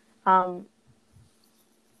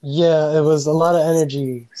 Yeah, it was a lot of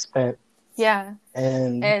energy spent. Yeah,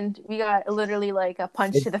 and we got literally like a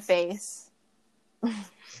punch to the face.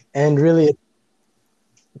 And really,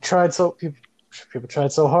 people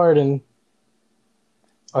tried so hard and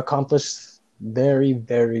accomplished very,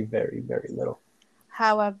 very, very, very little.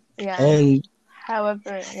 However, yeah.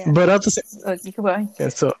 But at the same, you keep going. Yeah,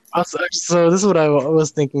 so this is what I was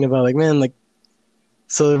thinking about. Like, man, like,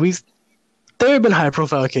 so there have been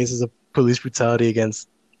high-profile cases of police brutality against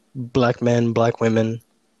Black men, Black women,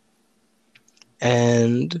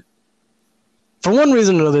 and for one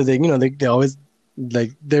reason or another, they always,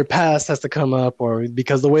 like, their past has to come up, or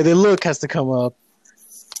because the way they look has to come up,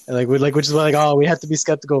 and which is why, like, oh, we have to be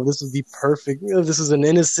skeptical of this would be perfect. This is an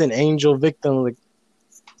innocent angel victim, like.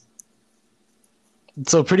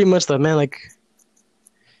 So pretty much that, man, like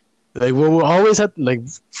we'll always have, like,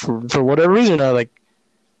 for whatever reason, like,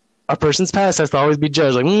 a person's past has to always be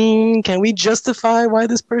judged. Like, can we justify why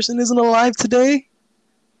this person isn't alive today?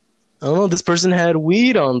 I don't know. This person had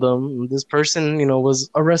weed on them. This person, was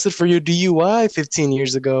arrested for your DUI 15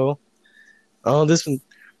 years ago. Oh, this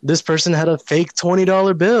person had a fake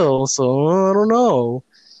 $20 bill. So I don't know.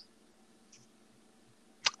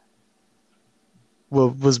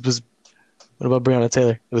 What about Breonna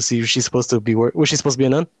Taylor? Was she supposed to be a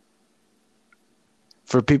nun?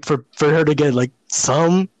 For her to get like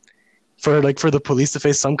for the police to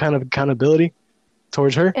face some kind of accountability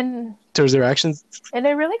towards her? And towards their actions. And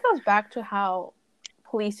it really goes back to how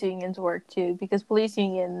police unions work too, because police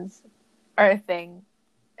unions are a thing,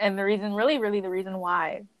 and the reason, really the reason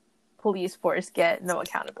why police force get no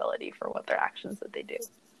accountability for what their actions that they do.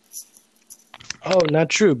 Oh, not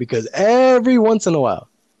true, because every once in a while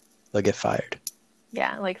they'll get fired.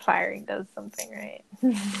 Yeah, like firing does something, right?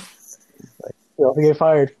 Like, they'll get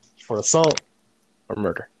fired for assault or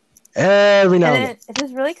murder. Every now and then. It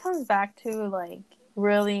just really comes back to like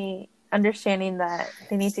really understanding that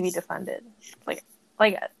they need to be defunded.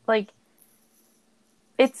 Like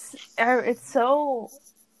it's so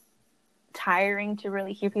tiring to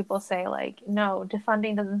really hear people say like, no,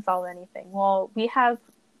 defunding doesn't solve anything. Well, we have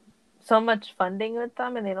so much funding with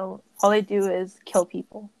them, and all they do is kill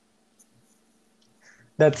people.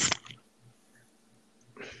 That's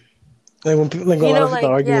like when people, like a lot of people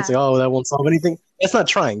argue, it's like, oh, that won't solve anything. That's not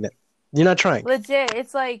trying. That you're not trying. Legit,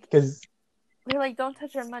 it's like because they're like, don't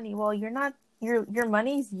touch our money. Well, you're not. Your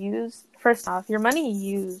money's used. First off, your money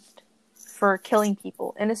used for killing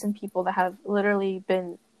people, innocent people that have literally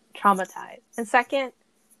been traumatized. And second,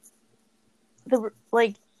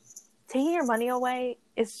 taking your money away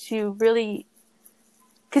is to really,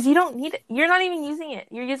 because you don't need it. You're not even using it.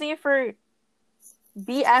 You're using it for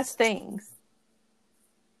BS things.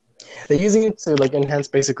 They're using it to like enhance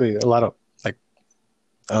basically a lot of like.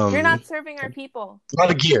 You're not serving our people. A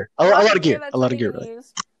lot of gear. A lot of gear. Really.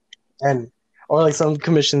 And or like some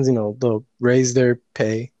commissions, they'll raise their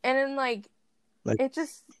pay. And then like it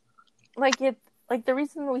just like the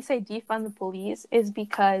reason we say defund the police is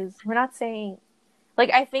because we're not saying, like,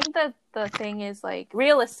 I think that the thing is like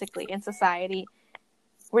realistically in society,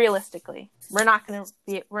 we're not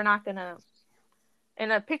gonna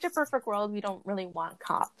in a picture perfect world, we don't really want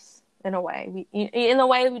cops in a way.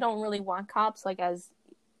 We don't really want cops like as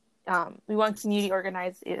we want community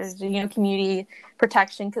organized, community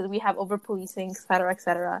protection because we have over policing, et cetera, et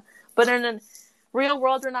cetera. But in a real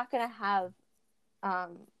world, we're not going to have,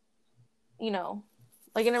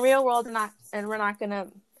 like in a real world, we're not going to,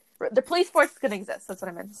 the police force is going to exist. That's what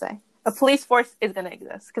I meant to say. A police force is going to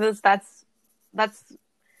exist because that's,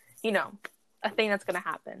 a thing that's going to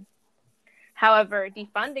happen. However,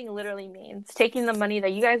 defunding literally means taking the money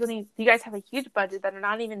that you guys have a huge budget that you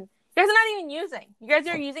guys are not even using. You guys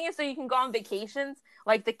are using it so you can go on vacations,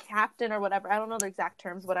 like the captain or whatever. I don't know the exact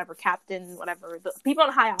terms, whatever, captain, whatever. The people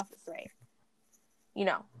in high office, right?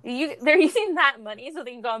 They're using that money so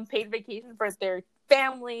they can go on paid vacation for their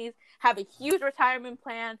families, have a huge retirement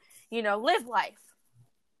plan, live life.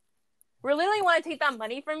 We literally want to take that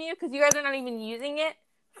money from you because you guys are not even using it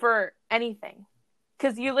for anything.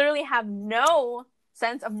 Because you literally have no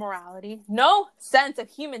sense of morality, no sense of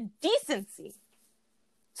human decency.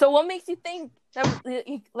 So what makes you think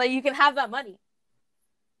that you can have that money?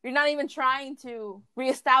 You're not even trying to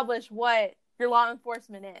reestablish what your law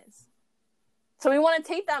enforcement is. So we want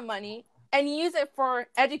to take that money and use it for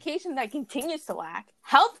education that continues to lack,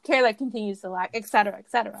 healthcare that continues to lack, et cetera, et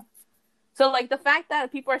cetera. So like the fact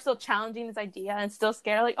that people are still challenging this idea and still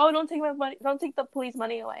scared, like, oh, don't take my money, don't take the police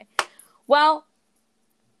money away. Well,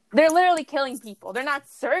 they're literally killing people. They're not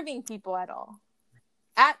serving people at all.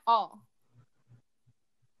 At all.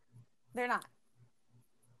 They're not.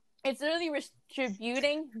 It's literally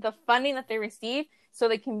distributing the funding that they receive so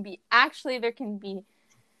there can be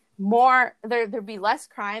more, there'd be less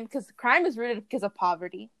crime, because crime is rooted because of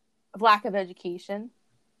poverty, of lack of education.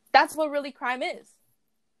 That's what really crime is.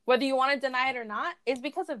 Whether you want to deny it or not, it's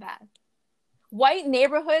because of that. White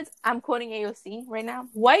neighborhoods, I'm quoting AOC right now,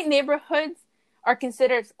 white neighborhoods are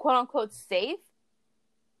considered quote unquote safe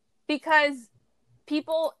because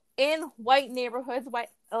people in white neighborhoods,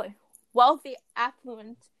 wealthy,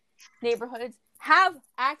 affluent neighborhoods have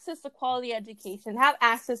access to quality education, have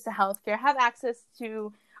access to healthcare, have access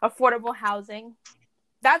to affordable housing.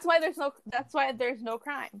 That's why there's no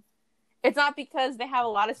crime. It's not because they have a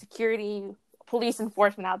lot of security, police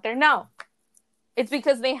enforcement out there. No. It's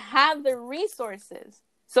because they have the resources.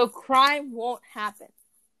 So crime won't happen.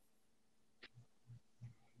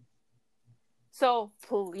 So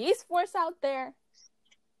police force out there,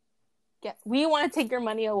 we want to take your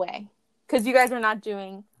money away because you guys are not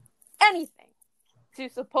doing anything to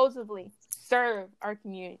supposedly serve our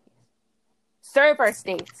communities, serve our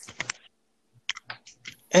states.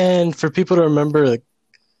 And for people to remember, like,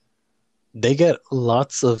 they get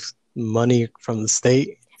lots of money from the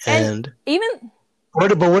state, and even for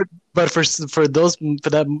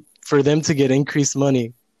them to get increased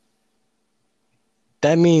money,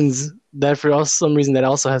 that means that for some reason that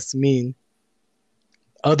also has to mean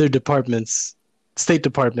other departments, state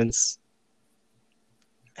departments,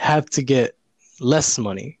 have to get less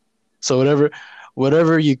money. So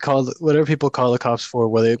whatever people call the cops for,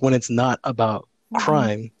 when it's not about Mm-hmm.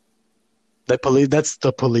 crime, that's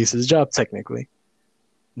the police's job technically.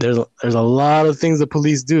 There's a lot of things the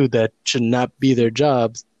police do that should not be their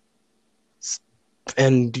jobs,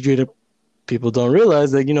 and people don't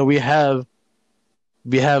realize that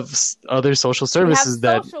we have other social We have services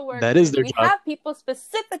social that is workers. their We job. have people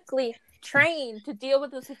specifically trained to deal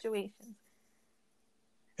with those situations.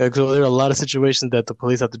 So there are a lot of situations that the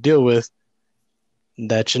police have to deal with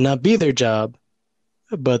that should not be their job,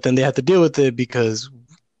 but then they have to deal with it because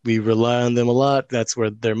we rely on them a lot. That's where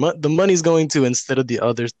the money's going to instead of the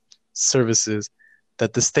other services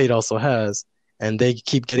that the state also has, and they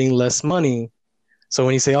keep getting less money. So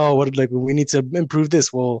when you say, "Oh, what like we need to improve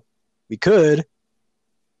this," well, we could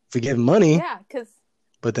if we give money, Yeah, because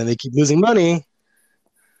but then they keep losing money,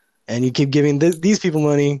 and you keep giving these people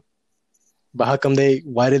money. But how come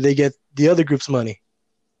why did they get the other group's money?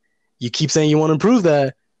 You keep saying you want to improve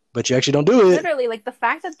that, but you actually don't do it. literally, like the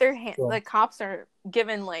fact that the cops are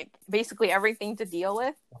given like basically everything to deal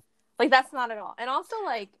with, like that's not at all. And also,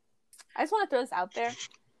 like, I just want to throw this out there: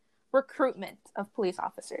 recruitment of police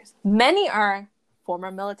officers. Many are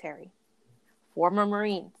former military, former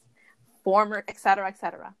Marines, former etc.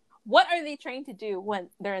 etc. What are they trained to do when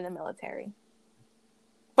they're in the military?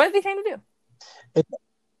 What are they trained to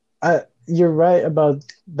do? You're right about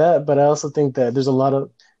that, but I also think that there's a lot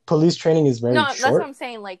of police training is very No, that's what short. I'm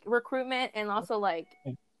saying. Like recruitment and also like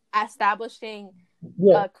establishing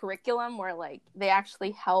Yeah, a curriculum where like they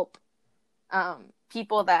actually help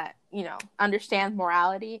people that understand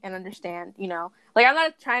morality and understand like I'm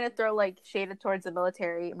not trying to throw like shade towards the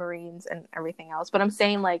military, Marines, and everything else, but I'm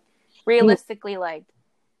saying like realistically, like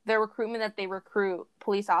the recruitment that they recruit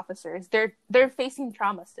police officers, they're facing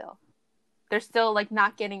trauma still. They're still like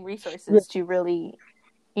not getting resources to really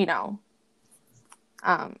you know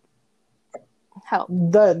um help.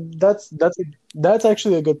 that's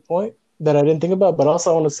actually a good point that I didn't think about. But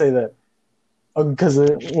also, I want to say that because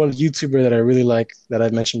one YouTuber that I really like that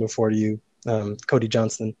I've mentioned before to you, Cody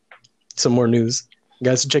Johnson. Some more news, you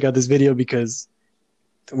guys should check out this video because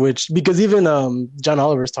even John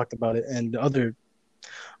Oliver's talked about it, and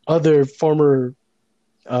other former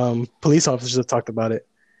police officers have talked about it,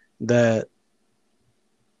 that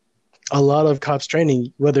a lot of cops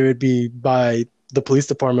training, whether it be by the police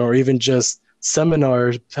department or even just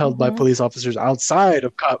seminars held by police officers outside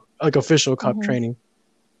of official cop training,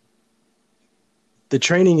 the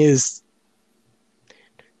training is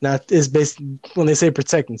based when they say to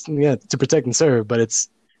protect and serve, but it's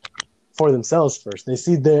for themselves first. They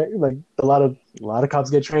see like a lot of cops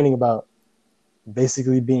get training about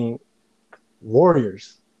basically being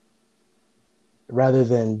warriors rather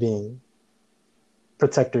than being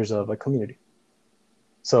protectors of a community.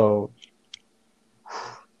 So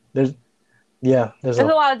there's a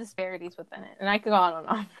lot of disparities within it, and I could go on and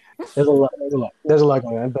on. there's a lot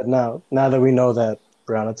going on. But now that we know that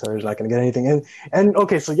Breonna Taylor is not going to get anything, and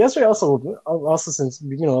okay, so yesterday also since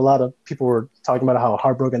a lot of people were talking about how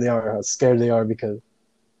heartbroken they are, how scared they are because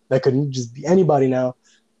that could just be anybody now.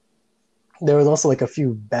 There was also like a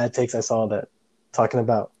few bad takes I saw that talking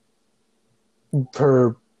about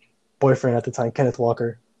her boyfriend at the time, Kenneth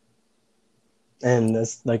Walker, and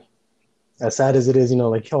that's like as sad as it is,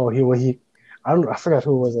 like I forgot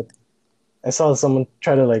who it was. I saw someone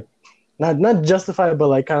try to like not justify it, but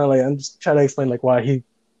like kind of like I'm just trying to explain like why he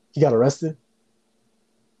got arrested,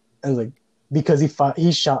 and like because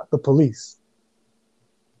he shot the police,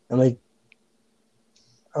 and like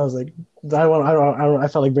I was like I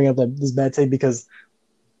felt like bringing up this bad take because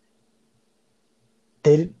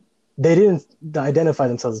they didn't identify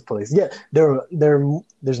themselves as police. Yeah,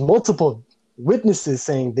 there's multiple witnesses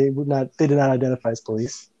saying they did not identify as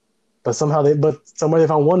police, but somewhere they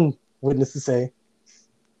found one witness to say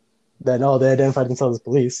that they identified themselves as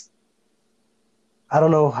police. I don't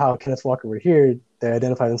know how Kenneth Walker were here. They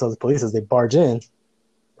identified themselves as police as they barge in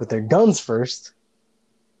with their guns first.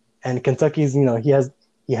 And Kentucky's,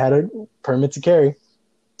 he had a permit to carry,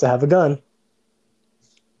 to have a gun.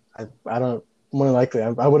 I don't, more than likely,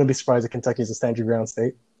 I wouldn't be surprised if Kentucky is a stand your ground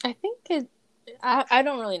state. I think I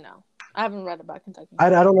don't really know. I haven't read about Kentucky. I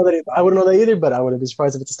don't know that. I wouldn't know that either, but I wouldn't be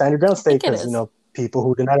surprised if it's a stand your ground state because people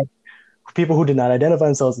who did not identify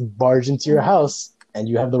themselves barge into your house, and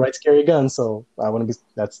you have the right to carry a gun. So I wouldn't be.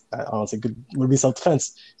 That's honestly would be self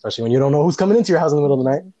defense, especially when you don't know who's coming into your house in the middle of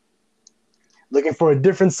the night, looking for a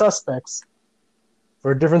different suspect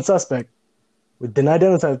who didn't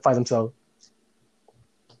identify themselves,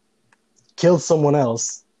 killed someone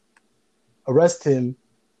else, arrest him,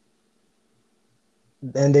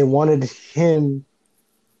 and they wanted him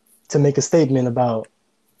to make a statement about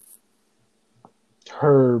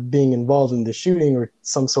her being involved in the shooting or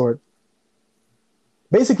some sort.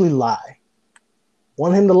 Basically lie.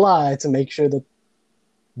 Want him to lie to make sure that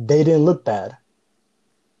they didn't look bad.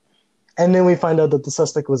 And then we find out that the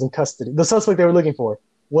suspect was in custody. The suspect they were looking for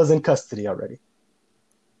was in custody already.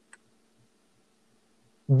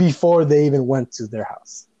 Before they even went to their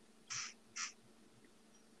house.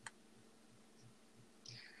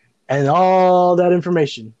 And all that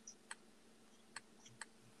information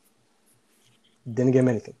didn't get him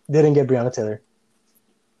anything. Didn't get Breonna Taylor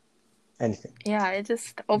anything. Yeah, it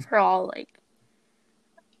just overall like.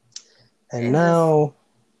 And now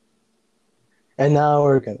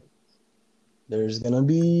there's gonna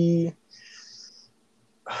be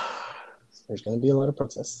a lot of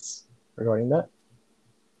protests regarding that,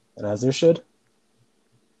 and as there should.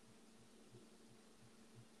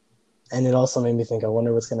 And it also made me think, I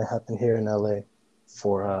wonder what's gonna happen here in LA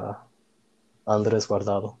for Andres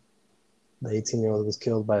Guardado, the 18-year-old who was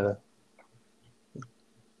killed by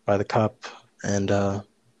the cop, and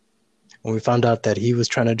when we found out that he was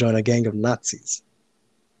trying to join a gang of Nazis.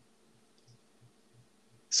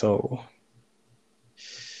 So,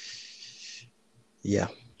 yeah.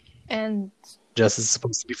 And justice is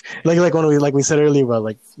supposed to be like we said earlier about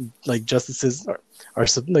like justices are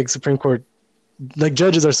like Supreme Court, like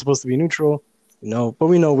judges are supposed to be neutral, but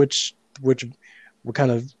we know what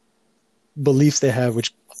kind of beliefs they have,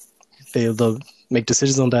 which they'll make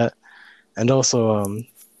decisions on that, and also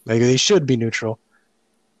like they should be neutral,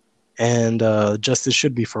 and justice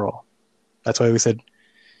should be for all. That's why we said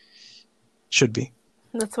should be.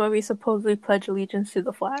 That's why we supposedly pledge allegiance to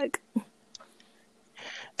the flag.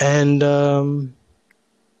 And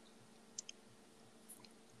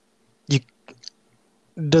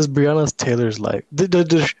does Breonna Taylor's life did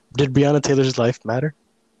Breonna Taylor's life matter?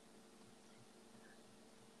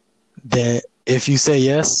 Then if you say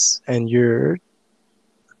yes, and you're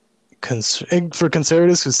for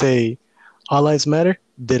conservatives who say all lives matter,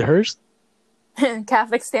 did hers?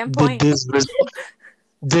 Catholic standpoint.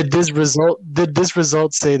 Did this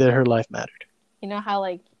result say that her life mattered? You know how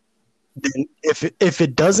like. If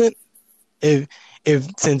it doesn't, if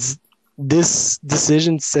since this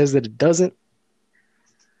decision says that it doesn't,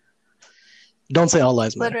 don't say all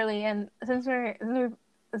lives matter. Literally, and since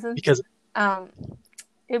because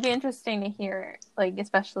it'd be interesting to hear, like,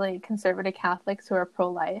 especially conservative Catholics who are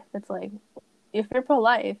pro-life. It's like, if you're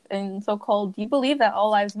pro-life and so-called, do you believe that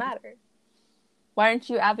all lives matter? Why aren't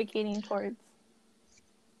you advocating towards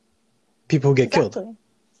people who get killed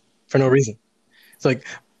for no reason? It's like,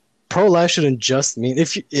 pro-life shouldn't just mean,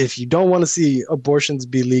 if you don't want to see abortions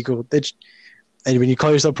be legal, and when you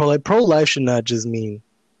call yourself pro-life should not just mean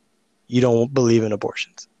you don't believe in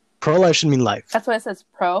abortions. Pro-life should mean life. That's what it says.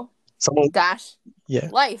 Yeah.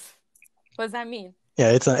 Life. What does that mean?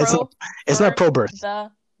 Yeah, it's not pro-birth. The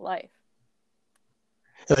life.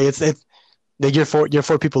 Like it's like you're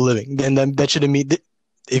for people living, and then that shouldn't mean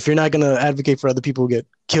if you're not gonna advocate for other people who get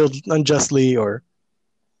killed unjustly or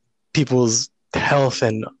people's health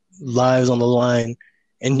and lives on the line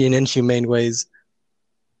in inhumane ways.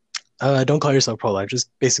 Don't call yourself pro-life. Just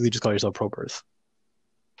call yourself pro-birth.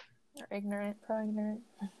 Or ignorant, pro-ignorant.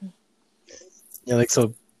 Yeah, like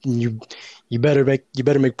so you better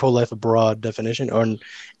make pro-life a broad definition,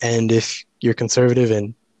 and if you're conservative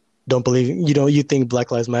and don't believe you think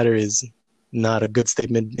Black Lives Matter is not a good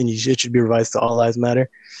statement and it should be revised to All Lives Matter,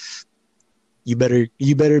 you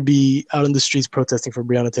better be out in the streets protesting for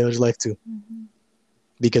Breonna Taylor's life too. Mm-hmm.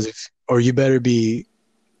 Because you better be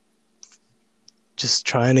just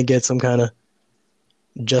trying to get some kind of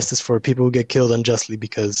justice for people who get killed unjustly,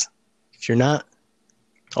 because if you're not,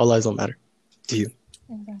 all lives don't matter to you.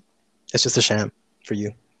 Okay. It's just a sham for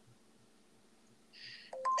you.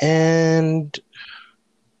 And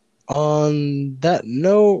on that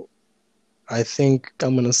note, I think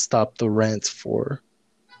I'm going to stop the rant for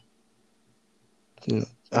being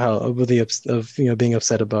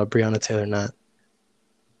upset about Breonna Taylor not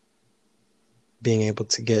being able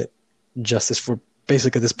to get justice for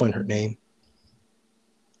basically at this point her name.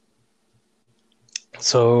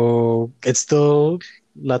 So it's still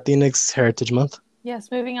Latinx Heritage Month. Yes,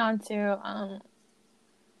 moving on to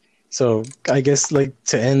So I guess to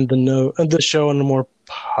end the show on a more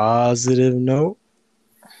positive note,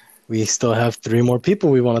 we still have 3 more people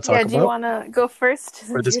we want to talk about. Do you want to go first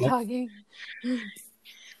since you're month? talking?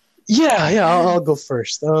 Yeah, I'll go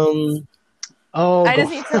first. I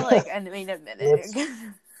just need to wait a minute.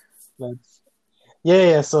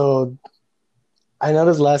 Yeah. So I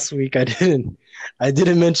noticed last week I didn't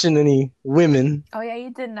mention any women. Oh yeah,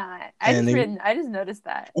 you did not. I just noticed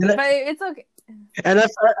that, but it's okay. And it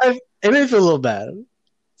made me feel a little bad.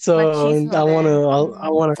 So Machismo I want there. to. I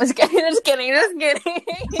want Just kidding. Just kidding. Just kidding.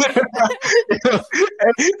 to.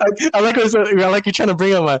 I like. I like you trying to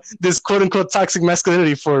bring up this quote unquote toxic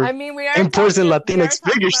masculinity for I mean, important we are Latinx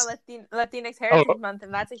talking figures. about Latinx Oh, Heritage Month,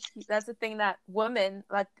 and that's a thing that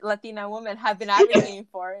Latina women have been advocating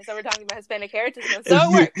for. So we're talking about Hispanic Heritage Month. So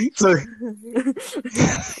it so works.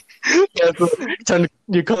 yeah, so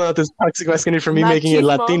you're calling out this toxic masculinity for me making it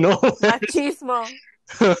Machismo, Latino. machismo.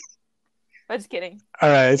 But just kidding. All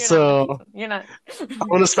right, You're not so machismo. You're not. I'm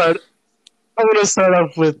gonna start. I'm gonna start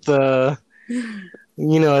off with as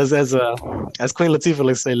Queen Latifah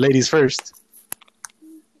likes to say, ladies first.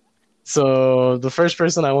 So the first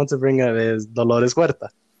person I want to bring up is Dolores Huerta.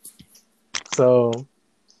 So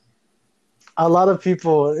a lot of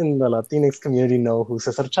people in the Latinx community know who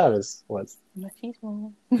Cesar Chavez was.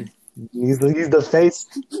 Machismo. He's the face.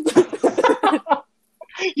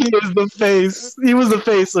 He is the face. He was the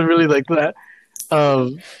face of really like that.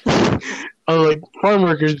 Of like farm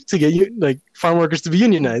workers to get farm workers to be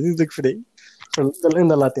unionized. He's like in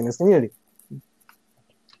the Latinx community.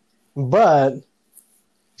 But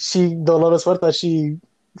Dolores Huerta, she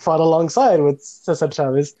fought alongside with Cesar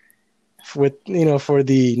Chavez for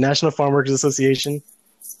the National Farm Workers Association,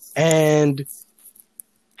 and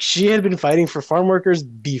she had been fighting for farm workers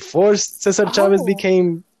before Cesar Chavez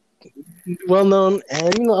became well known,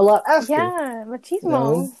 and a lot after. Yeah,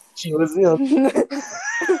 machismo. She was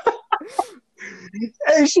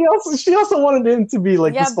Hey, she also wanted him to be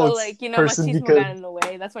like the spokesperson machismo because got in the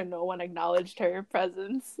way. That's why no one acknowledged her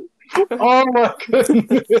presence. Oh my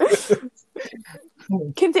goodness.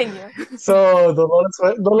 Continue. So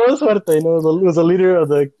Dolores Huerta, was a leader of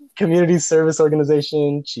the community service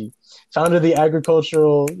organization. She founded the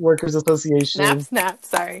Agricultural Workers Association. Snap.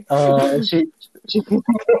 Sorry. She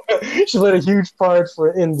played a huge part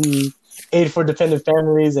in the aid for dependent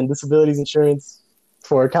families and disabilities insurance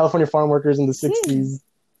for California farm workers in the 60s.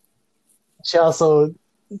 She also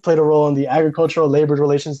played a role in the Agricultural Labor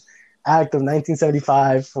Relations Act of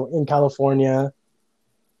 1975 in California.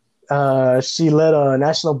 She led a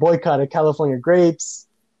national boycott of California grapes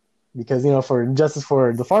because, for justice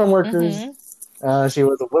for the farm workers. Mm-hmm. She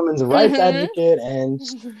was a women's rights advocate and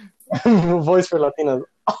voice for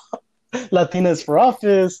Latinas for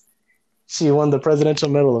office. She won the Presidential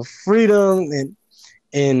Medal of Freedom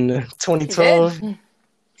in 2012.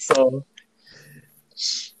 So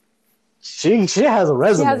she has a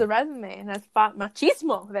resume. She has a resume, and that's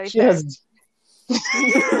machismo. She has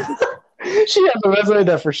a resume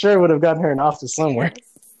that for sure would have gotten her an office somewhere.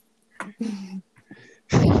 Yes.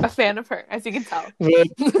 A fan of her, as you can tell.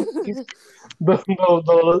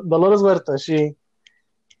 Dolores Huerta,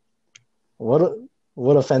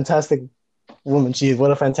 what a fantastic woman she is.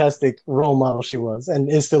 What a fantastic role model she was, and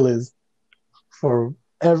it still is for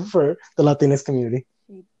the Latinx community.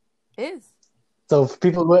 She is. So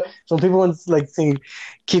people want say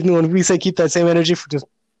when we say keep that same energy for just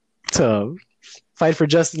to fight for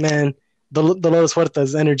justice, man. Dolores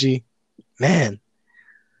Huerta's energy, man,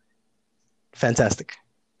 fantastic.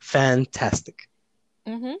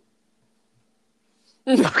 Mm-hmm.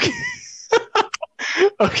 Okay.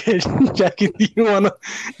 Okay, Jackie, do you wanna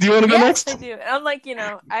go next? Yes, I do. I'm like,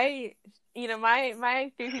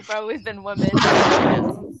 my three people have always been women.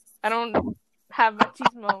 I don't have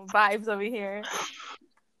machismo vibes over here.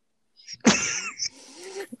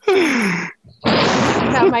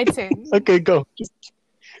 Now my turn. Okay, go.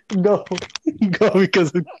 Go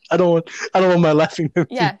because I don't want my laughing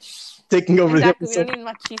taking over the episode. We don't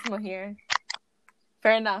need machismo here.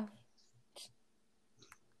 Fair enough.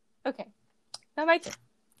 Okay, now my turn.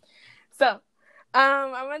 So,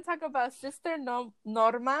 I want to talk about Sister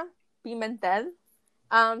Norma Pimentel.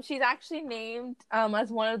 She's actually named as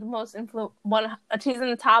one of the most she's in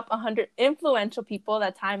the top 100 influential people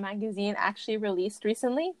that Time Magazine actually released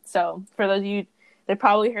recently. So, for those of you that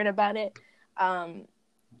probably heard about it,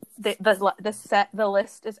 the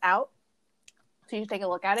list is out, so you should take a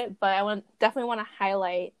look at it. But I definitely want to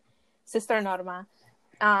highlight Sister Norma,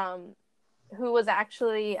 who was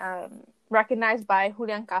actually recognized by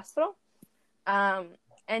Julian Castro,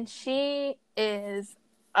 and she is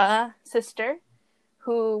a sister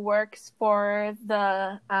who works for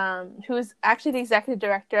who's actually the executive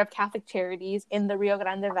director of Catholic Charities in the Rio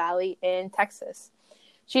Grande Valley in Texas.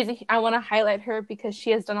 I want to highlight her because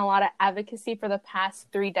she has done a lot of advocacy for the past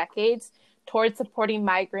 3 decades towards supporting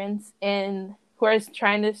migrants who are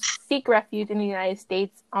trying to seek refuge in the United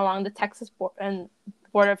States along the Texas border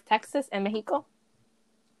of Texas and Mexico.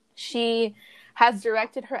 She has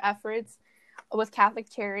directed her efforts with Catholic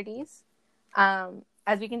Charities,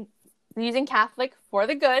 using Catholic for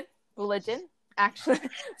the good religion, actually.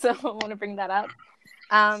 So I want to bring that up.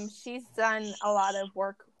 She's done a lot of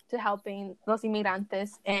work to helping los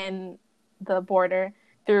inmigrantes in the border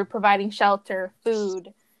through providing shelter,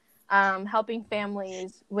 food, helping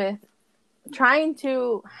families with trying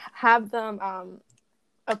to have them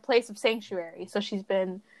a place of sanctuary. So she's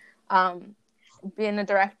been being a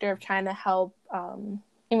director of trying to help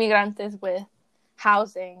inmigrantes with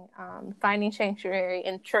housing, finding sanctuary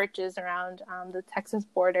in churches around the Texas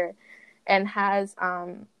border, and has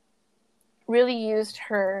really used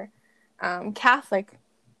her Catholic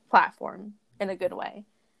platform in a good way.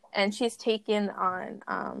 And she's taken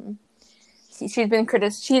on she's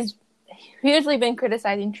hugely been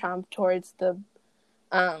criticizing Trump towards the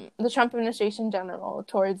Trump administration in general,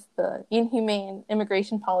 towards the inhumane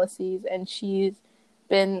immigration policies, and she's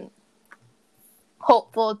been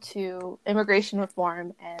hopeful to immigration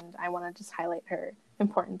reform, and I want to just highlight her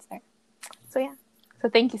importance there. So yeah. So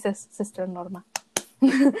thank you, Sister Norma.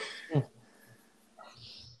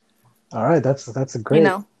 All right, that's a great,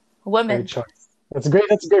 women. Great choice. That's great.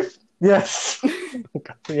 Yes.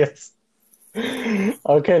 Yes.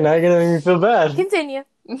 Okay, now you're gonna make me feel bad. Continue.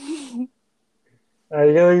 All right,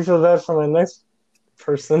 you're gonna make me feel bad for my next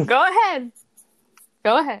person. Go ahead.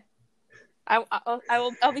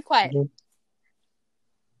 I'll be quiet.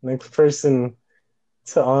 Next person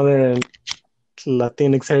to honor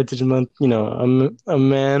Latinx Heritage Month, a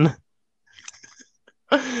man.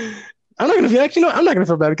 I'm not gonna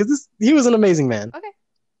feel bad because he was an amazing man. Okay.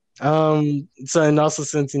 So, and also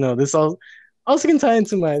since this also can tie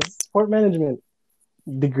into my sport management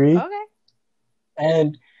degree. Okay.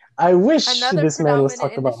 And I wish another this man was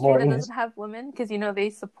talked about more. That doesn't have women because they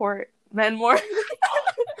support men more.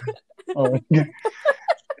 Oh,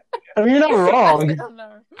 I mean, you're not wrong. You're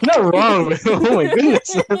not wrong. Oh my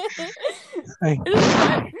goodness.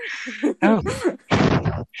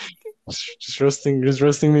 Just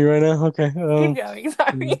roasting me right now. Okay. Keep going.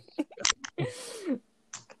 Sorry.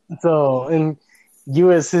 So in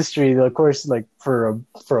U.S. history, of course, like for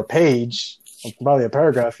a page, probably a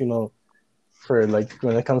paragraph, for like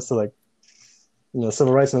when it comes to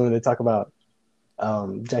civil rights movement, they talk about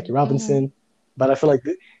Jackie Robinson. Mm-hmm. But I feel like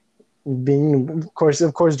of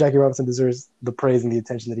course, Jackie Robinson deserves the praise and the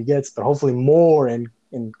attention that he gets, but hopefully more in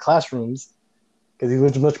classrooms, because he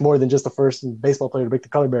was much more than just the first baseball player to break the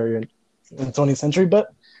color barrier in the 20th century.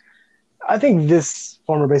 But I think this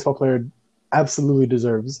former baseball player absolutely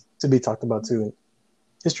deserves to be talked about too in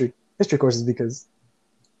history courses, because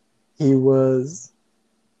he was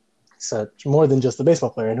such more than just a baseball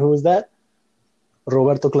player. And who was that?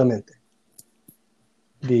 Roberto Clemente.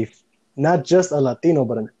 Not just a Latino,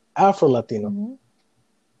 but an Afro-Latino. Mm-hmm.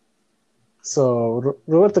 So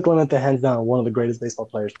Roberto Clemente, hands down, one of the greatest baseball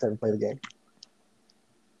players to ever play the game.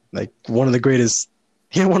 Like one of the greatest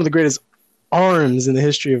arms in the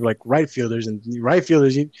history of right fielders. And right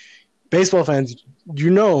fielders, baseball fans,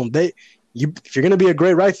 if you're gonna be a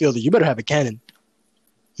great right fielder, you better have a cannon.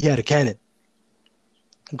 He had a cannon.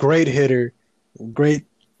 Great hitter, great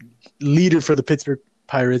leader for the Pittsburgh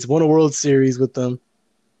Pirates. Won a World Series with them.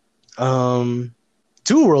 2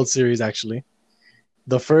 World Series actually.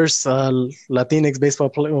 The first Latinx baseball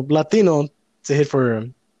player, Latino to hit for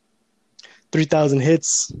 3,000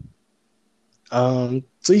 hits. So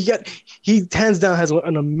he hands down has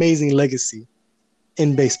an amazing legacy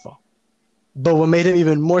in baseball. But what made him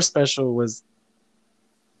even more special was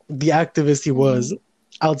the activist he was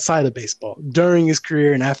outside of baseball, during his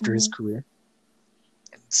career and after his career.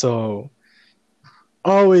 So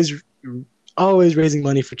always raising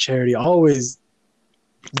money for charity, always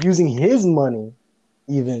using his money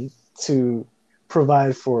even to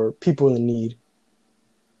provide for people in need.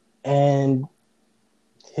 And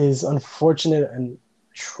his unfortunate and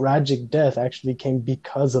tragic death actually came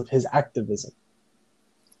because of his activism.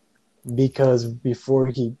 Because before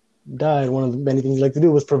he died, one of the many things he liked to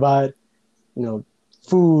do was provide,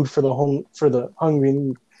 food for the hungry,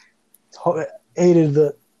 and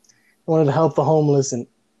wanted to help the homeless in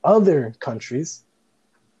other countries.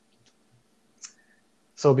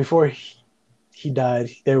 So before he died,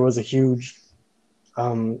 there was a huge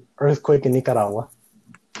earthquake in Nicaragua.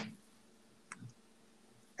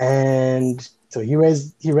 And so he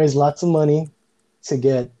raised lots of money to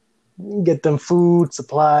get them food,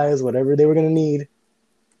 supplies, whatever they were going to need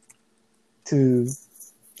to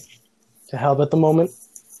help at the moment.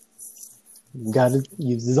 Got to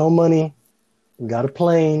use his own money, got a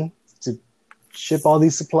plane to ship all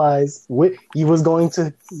these supplies. He was going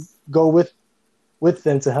to go with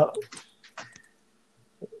them to help,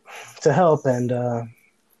 and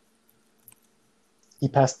he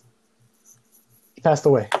passed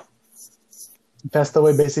away. He passed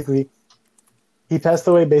away basically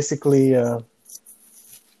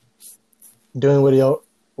doing what he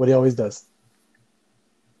always does.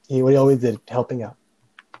 What he always did, helping out.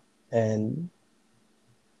 And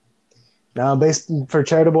now, based for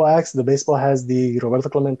charitable acts, the baseball has the Roberto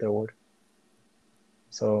Clemente Award.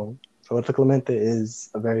 So Roberto Clemente is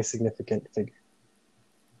a very significant figure.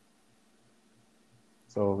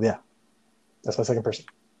 So yeah, that's my second person.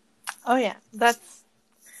 Oh yeah,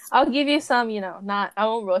 I'll give you some. I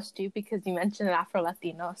won't roast you because you mentioned an Afro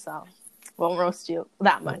Latino, so won't roast you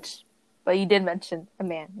that much. But you did mention a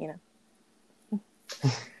man.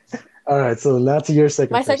 All right, so now to your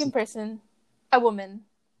second My person. second person, a woman,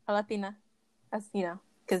 a Latina, as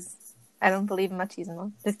because I don't believe in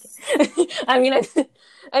machismo. Just kidding.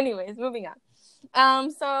 Anyways, moving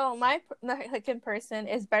on. So my second person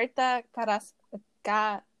is Berta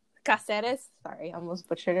Cáceres. Sorry, I almost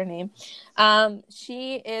butchered her name.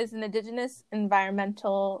 She is an indigenous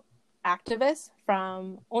environmental activist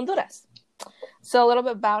from Honduras. So a little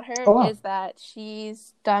bit about her is that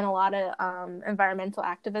she's done a lot of environmental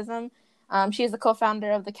activism. She is the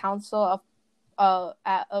co-founder of the Council of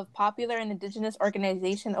Popular and Indigenous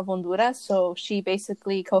Organization of Honduras. So she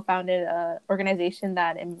basically co-founded an organization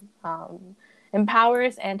that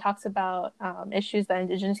empowers and talks about issues that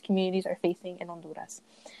indigenous communities are facing in Honduras.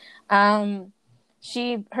 Her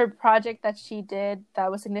project that she did that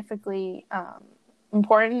was significantly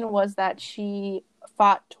important was that she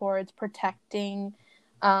fought towards protecting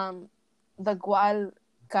the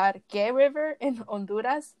Gualcarque River in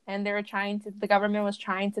Honduras, and the government was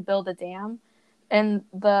trying to build a dam in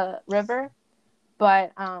the river,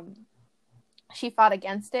 but she fought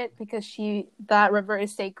against it because that river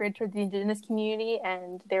is sacred to the indigenous community,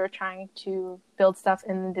 and they were trying to build stuff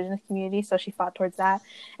in the indigenous community, so she fought towards that.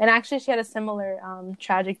 And actually, she had a similar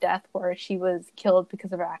tragic death where she was killed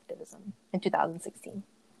because of her activism in 2016.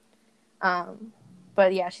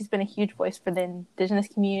 But yeah, she's been a huge voice for the indigenous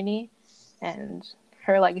community, and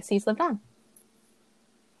her legacy's lived on.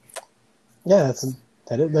 Yeah,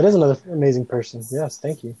 that is another amazing person. Yes,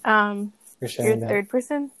 thank you for sharing your third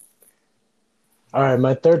person. All right,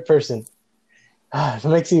 my third person. If it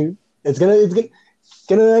makes you, it's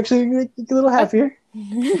gonna actually make you a little happier.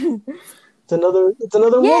 It's another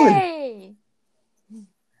Yay! woman.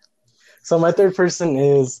 So my third person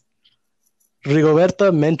is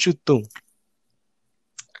Rigoberta Menchú Tum.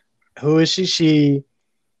 Who is she?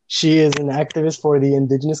 She is an activist for the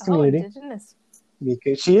indigenous community. Indigenous.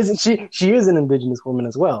 Because she is an indigenous woman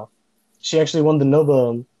as well. She actually won the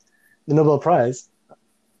Nobel Prize.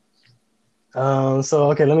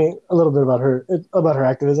 So okay, a little bit about her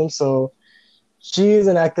activism. So she is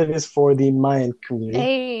an activist for the Mayan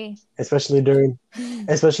community, especially during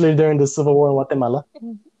the Civil War in Guatemala.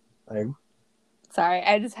 Sorry,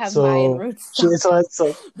 I just have Mayan roots.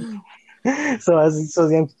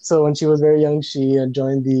 So when she was very young, she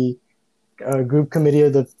joined the group committee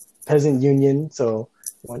of the Peasant Union. So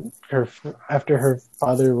after her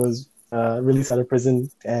father was released out of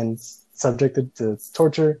prison and subjected to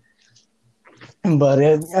torture. But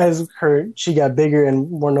as she got bigger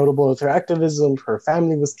and more notable with her activism, her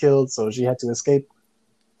family was killed, so she had to escape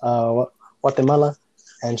Guatemala,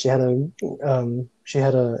 and she had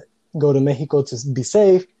to go to Mexico to be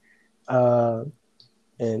safe.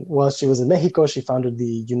 And while she was in Mexico, she founded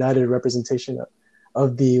the United Representation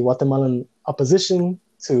of the Guatemalan opposition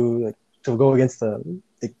to go against the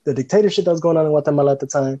dictatorship that was going on in Guatemala at the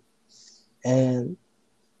time. And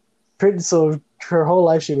so her whole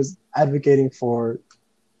life she was advocating for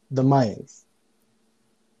the Mayans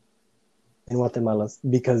in Guatemala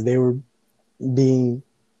because they were being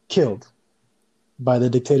killed by the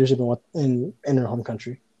dictatorship in her home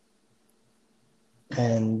country.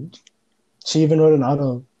 And she even wrote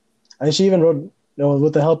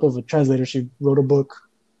with the help of a translator, she wrote a book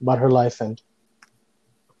about her life and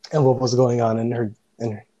what was going on in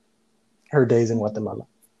her days in Guatemala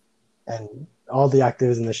and all the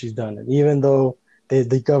activism that she's done. And even though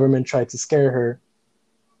the government tried to scare her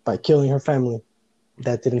by killing her family,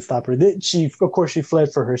 that didn't stop her. She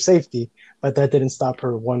fled for her safety, but that didn't stop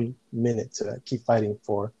her 1 minute to keep fighting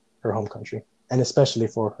for her home country, and especially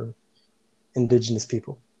for her indigenous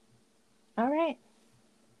people. All right.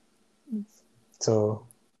 So,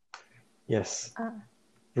 yes.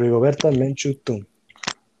 Rigoberta Menchú Tum,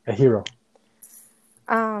 a hero.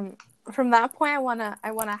 From that point, I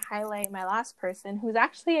wanna highlight my last person, who's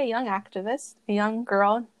actually a young activist, a young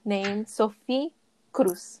girl named Sophie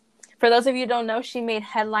Cruz. For those of you who don't know, she made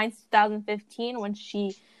headlines in 2015 when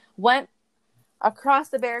she went across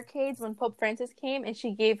the barricades when Pope Francis came, and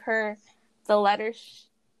she gave her the letter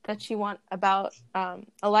that she want about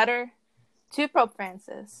a letter to Pope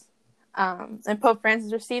Francis. And Pope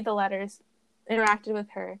Francis received the letters interacted with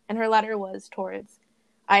her, and her letter was towards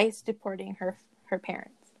ICE deporting her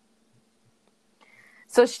parents.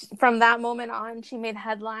 So from that moment on, she made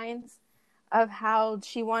headlines of how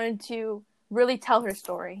she wanted to really tell her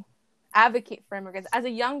story, advocate for immigrants. As a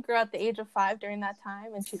young girl at the age of 5 during that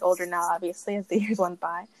time, and she's older now, obviously, as the years went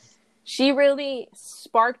by, she really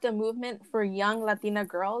sparked a movement for young Latina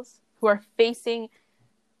girls who are facing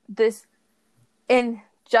this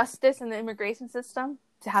injustice in the immigration system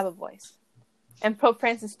to have a voice. And Pope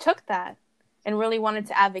Francis took that and really wanted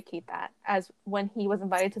to advocate that as when he was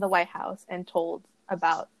invited to the White House and told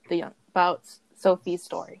about Sophie's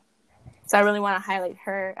story. So I really want to highlight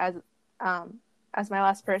her as my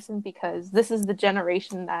last person, because this is the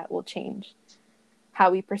generation that will change how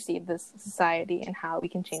we perceive this society and how we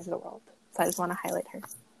can change the world. So I just want to highlight her.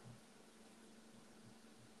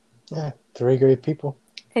 Yeah, 3 great people.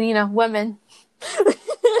 And women.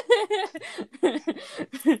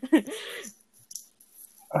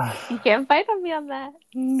 You can't fight on me on that.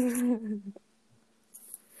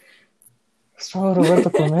 Roberto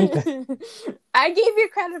Clemente. I gave you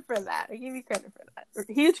credit for that.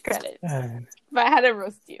 Huge credit. But I had to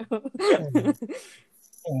roast you.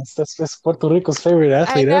 That's Puerto Rico's favorite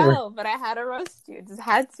athlete ever. I know, but I had to roast you. Just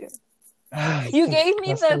had to. You gave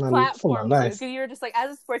me the platform too, because you were just like,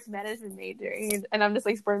 as a sports management major, and I'm just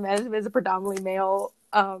like, sports management is a predominantly male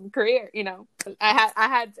career. I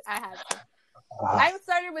had to. I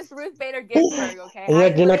started with Ruth Bader Ginsburg. Okay,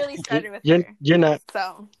 I literally started with her. You're not.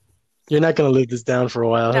 So. You're not going to live this down for a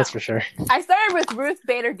while, that's for sure. I started with Ruth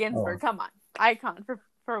Bader Ginsburg. Come on. Icon for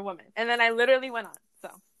a woman. And then I literally went on. So.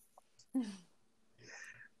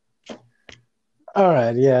 All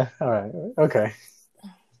right. Yeah. All right. Okay.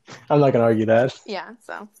 I'm not going to argue that. Yeah.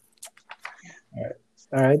 So.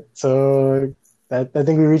 All right. So I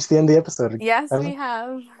think we reached the end of the episode. Yes, we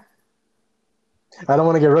have. I don't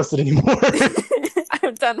want to get roasted anymore.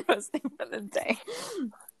 I'm done roasting for the day.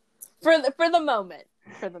 For the moment.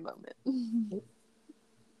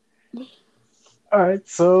 All right,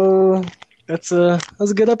 so that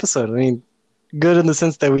was a good episode. I mean, good in the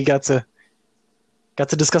sense that we got to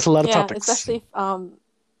discuss a lot of topics, especially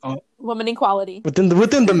women equality within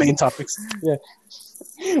the main topics. Yeah,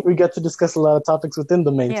 we got to discuss a lot of topics within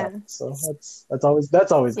the main topics. So that's always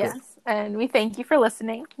good. Yes, and we thank you for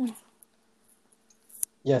listening.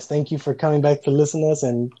 Yes, thank you for coming back to listen to us,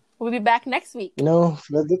 and we'll be back next week.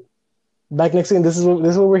 Back next week. And this is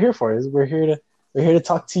what we're here for. We're here to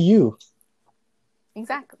talk to you.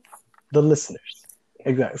 Exactly. The listeners.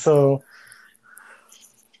 Exactly. So,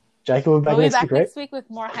 Jackie will be back next week, right? Next week with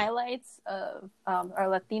more highlights of our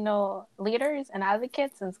Latino leaders and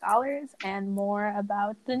advocates and scholars, and more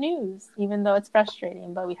about the news. Even though it's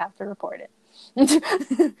frustrating, but we have to report it.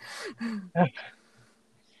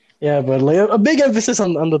 Yeah, but like a big emphasis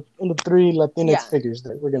on the 3 Latinx figures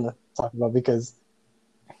that we're gonna talk about, because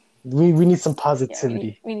we need some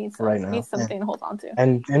positivity. We need something to hold on to.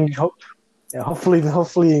 And hopefully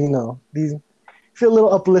these feel a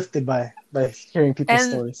little uplifted by hearing people's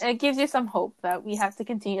stories. And it gives you some hope that we have to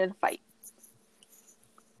continue to fight.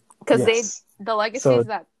 Because the legacies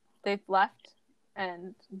that they've left,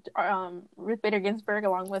 and Ruth Bader Ginsburg,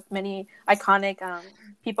 along with many iconic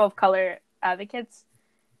people of color advocates,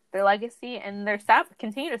 their legacy and their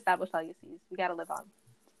continue to establish legacies. We got to live on.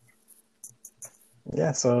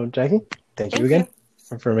 Yeah, so Jackie, thank you again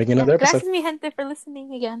for making another episode. Gracias, mi gente, for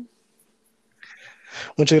listening again.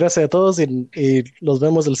 Muchas gracias a todos y los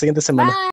vemos la siguiente semana. Bye.